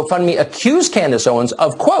statement, GoFundMe accused Candace Owens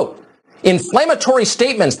of, quote, inflammatory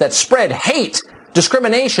statements that spread hate,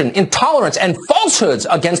 discrimination, intolerance, and falsehoods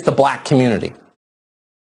against the black community.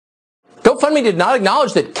 GoFundMe did not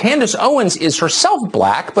acknowledge that Candace Owens is herself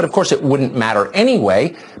black, but of course it wouldn't matter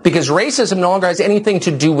anyway, because racism no longer has anything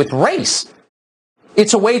to do with race.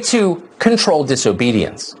 It's a way to control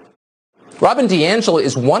disobedience. Robin DiAngelo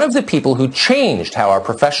is one of the people who changed how our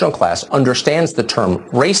professional class understands the term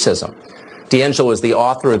racism. DiAngelo is the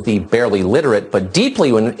author of the barely literate but deeply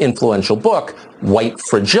influential book, White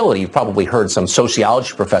Fragility. You've probably heard some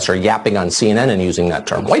sociology professor yapping on CNN and using that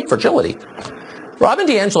term, white fragility. Robin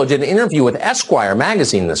DiAngelo did an interview with Esquire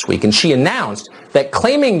magazine this week, and she announced that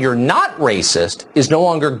claiming you're not racist is no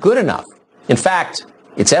longer good enough. In fact,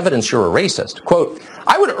 it's evidence you're a racist. Quote,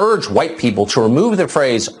 I would urge white people to remove the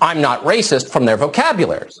phrase, I'm not racist, from their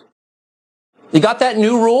vocabularies. You got that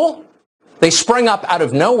new rule? They sprang up out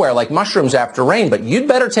of nowhere like mushrooms after rain, but you'd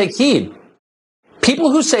better take heed.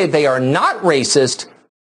 People who say they are not racist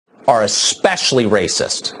are especially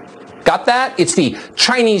racist. Got that? It's the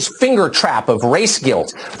Chinese finger trap of race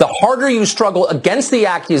guilt. The harder you struggle against the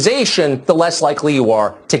accusation, the less likely you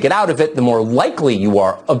are to get out of it, the more likely you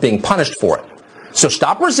are of being punished for it. So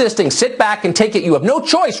stop resisting, sit back and take it. You have no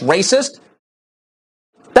choice, racist.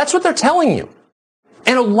 That's what they're telling you.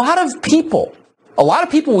 And a lot of people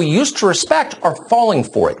we used to respect are falling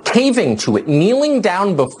for it, caving to it, kneeling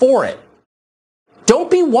down before it. Don't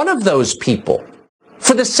be one of those people.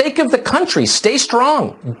 For the sake of the country, stay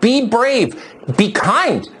strong, be brave, be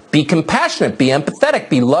kind, be compassionate, be empathetic,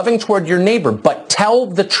 be loving toward your neighbor, but tell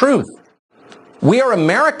the truth. We are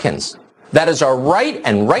Americans. That is our right,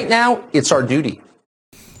 and right now, it's our duty.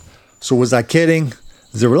 So was I kidding?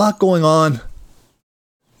 Is there a lot going on?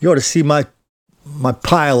 You ought to see my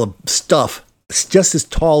pile of stuff. It's just as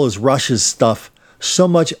tall as Russia's stuff. So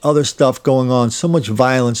much other stuff going on, so much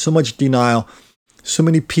violence, so much denial, so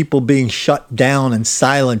many people being shut down and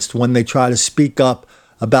silenced when they try to speak up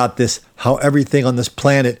about this, how everything on this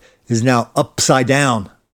planet is now upside down.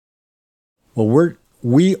 Well,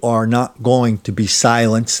 we are not going to be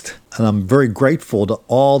silenced. And I'm very grateful to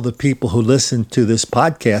all the people who listen to this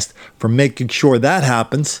podcast for making sure that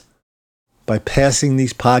happens by passing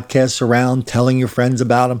these podcasts around, telling your friends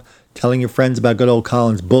about them, telling your friends about good old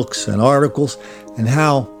Colin's books and articles, and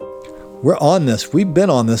how we're on this. We've been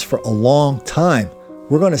on this for a long time.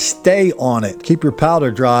 We're going to stay on it. Keep your powder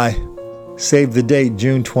dry. Save the date,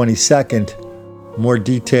 June 22nd. More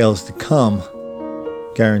details to come.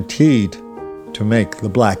 Guaranteed to make the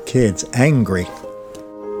black kids angry.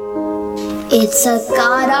 It's a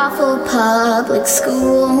god-awful public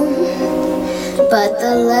school, but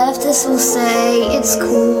the leftists will say it's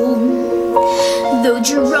cool. Though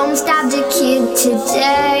Jerome stabbed a kid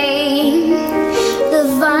today, the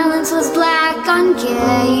violence was black on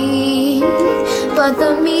gay, but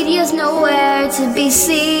the media's nowhere to be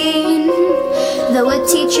seen. Though a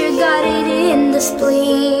teacher got it in the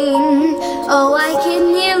spleen, oh, I kid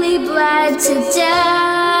nearly bled to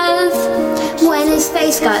death when his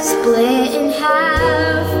face got split in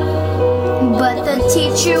half. But the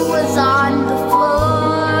teacher was on the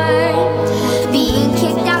floor, being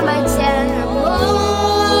kicked out by 10 or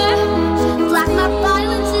more. Black mob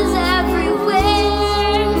violence is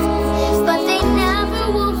everywhere, but they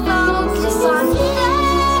never will focus on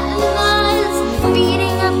fellas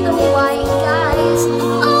beating up the white guys.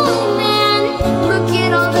 Oh man, look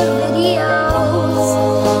at all the videos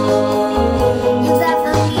that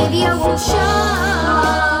the media will show.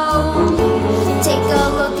 Take a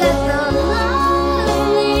look at the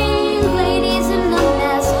lovely ladies in the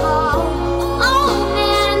mess hall. Oh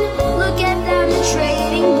man, look at them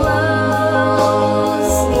trading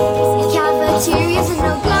blows. Cafeterias a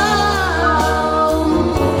no-go.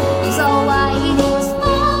 So white is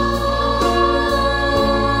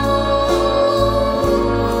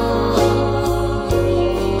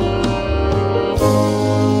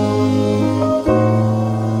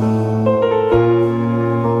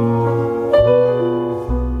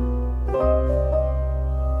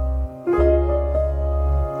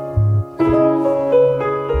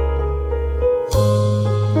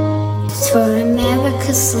for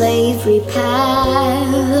America's slavery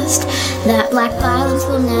past, that black violence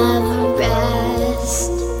will never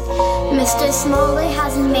rest. Mr. Smalley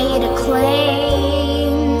has made a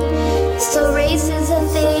claim, so race is a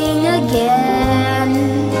thing again.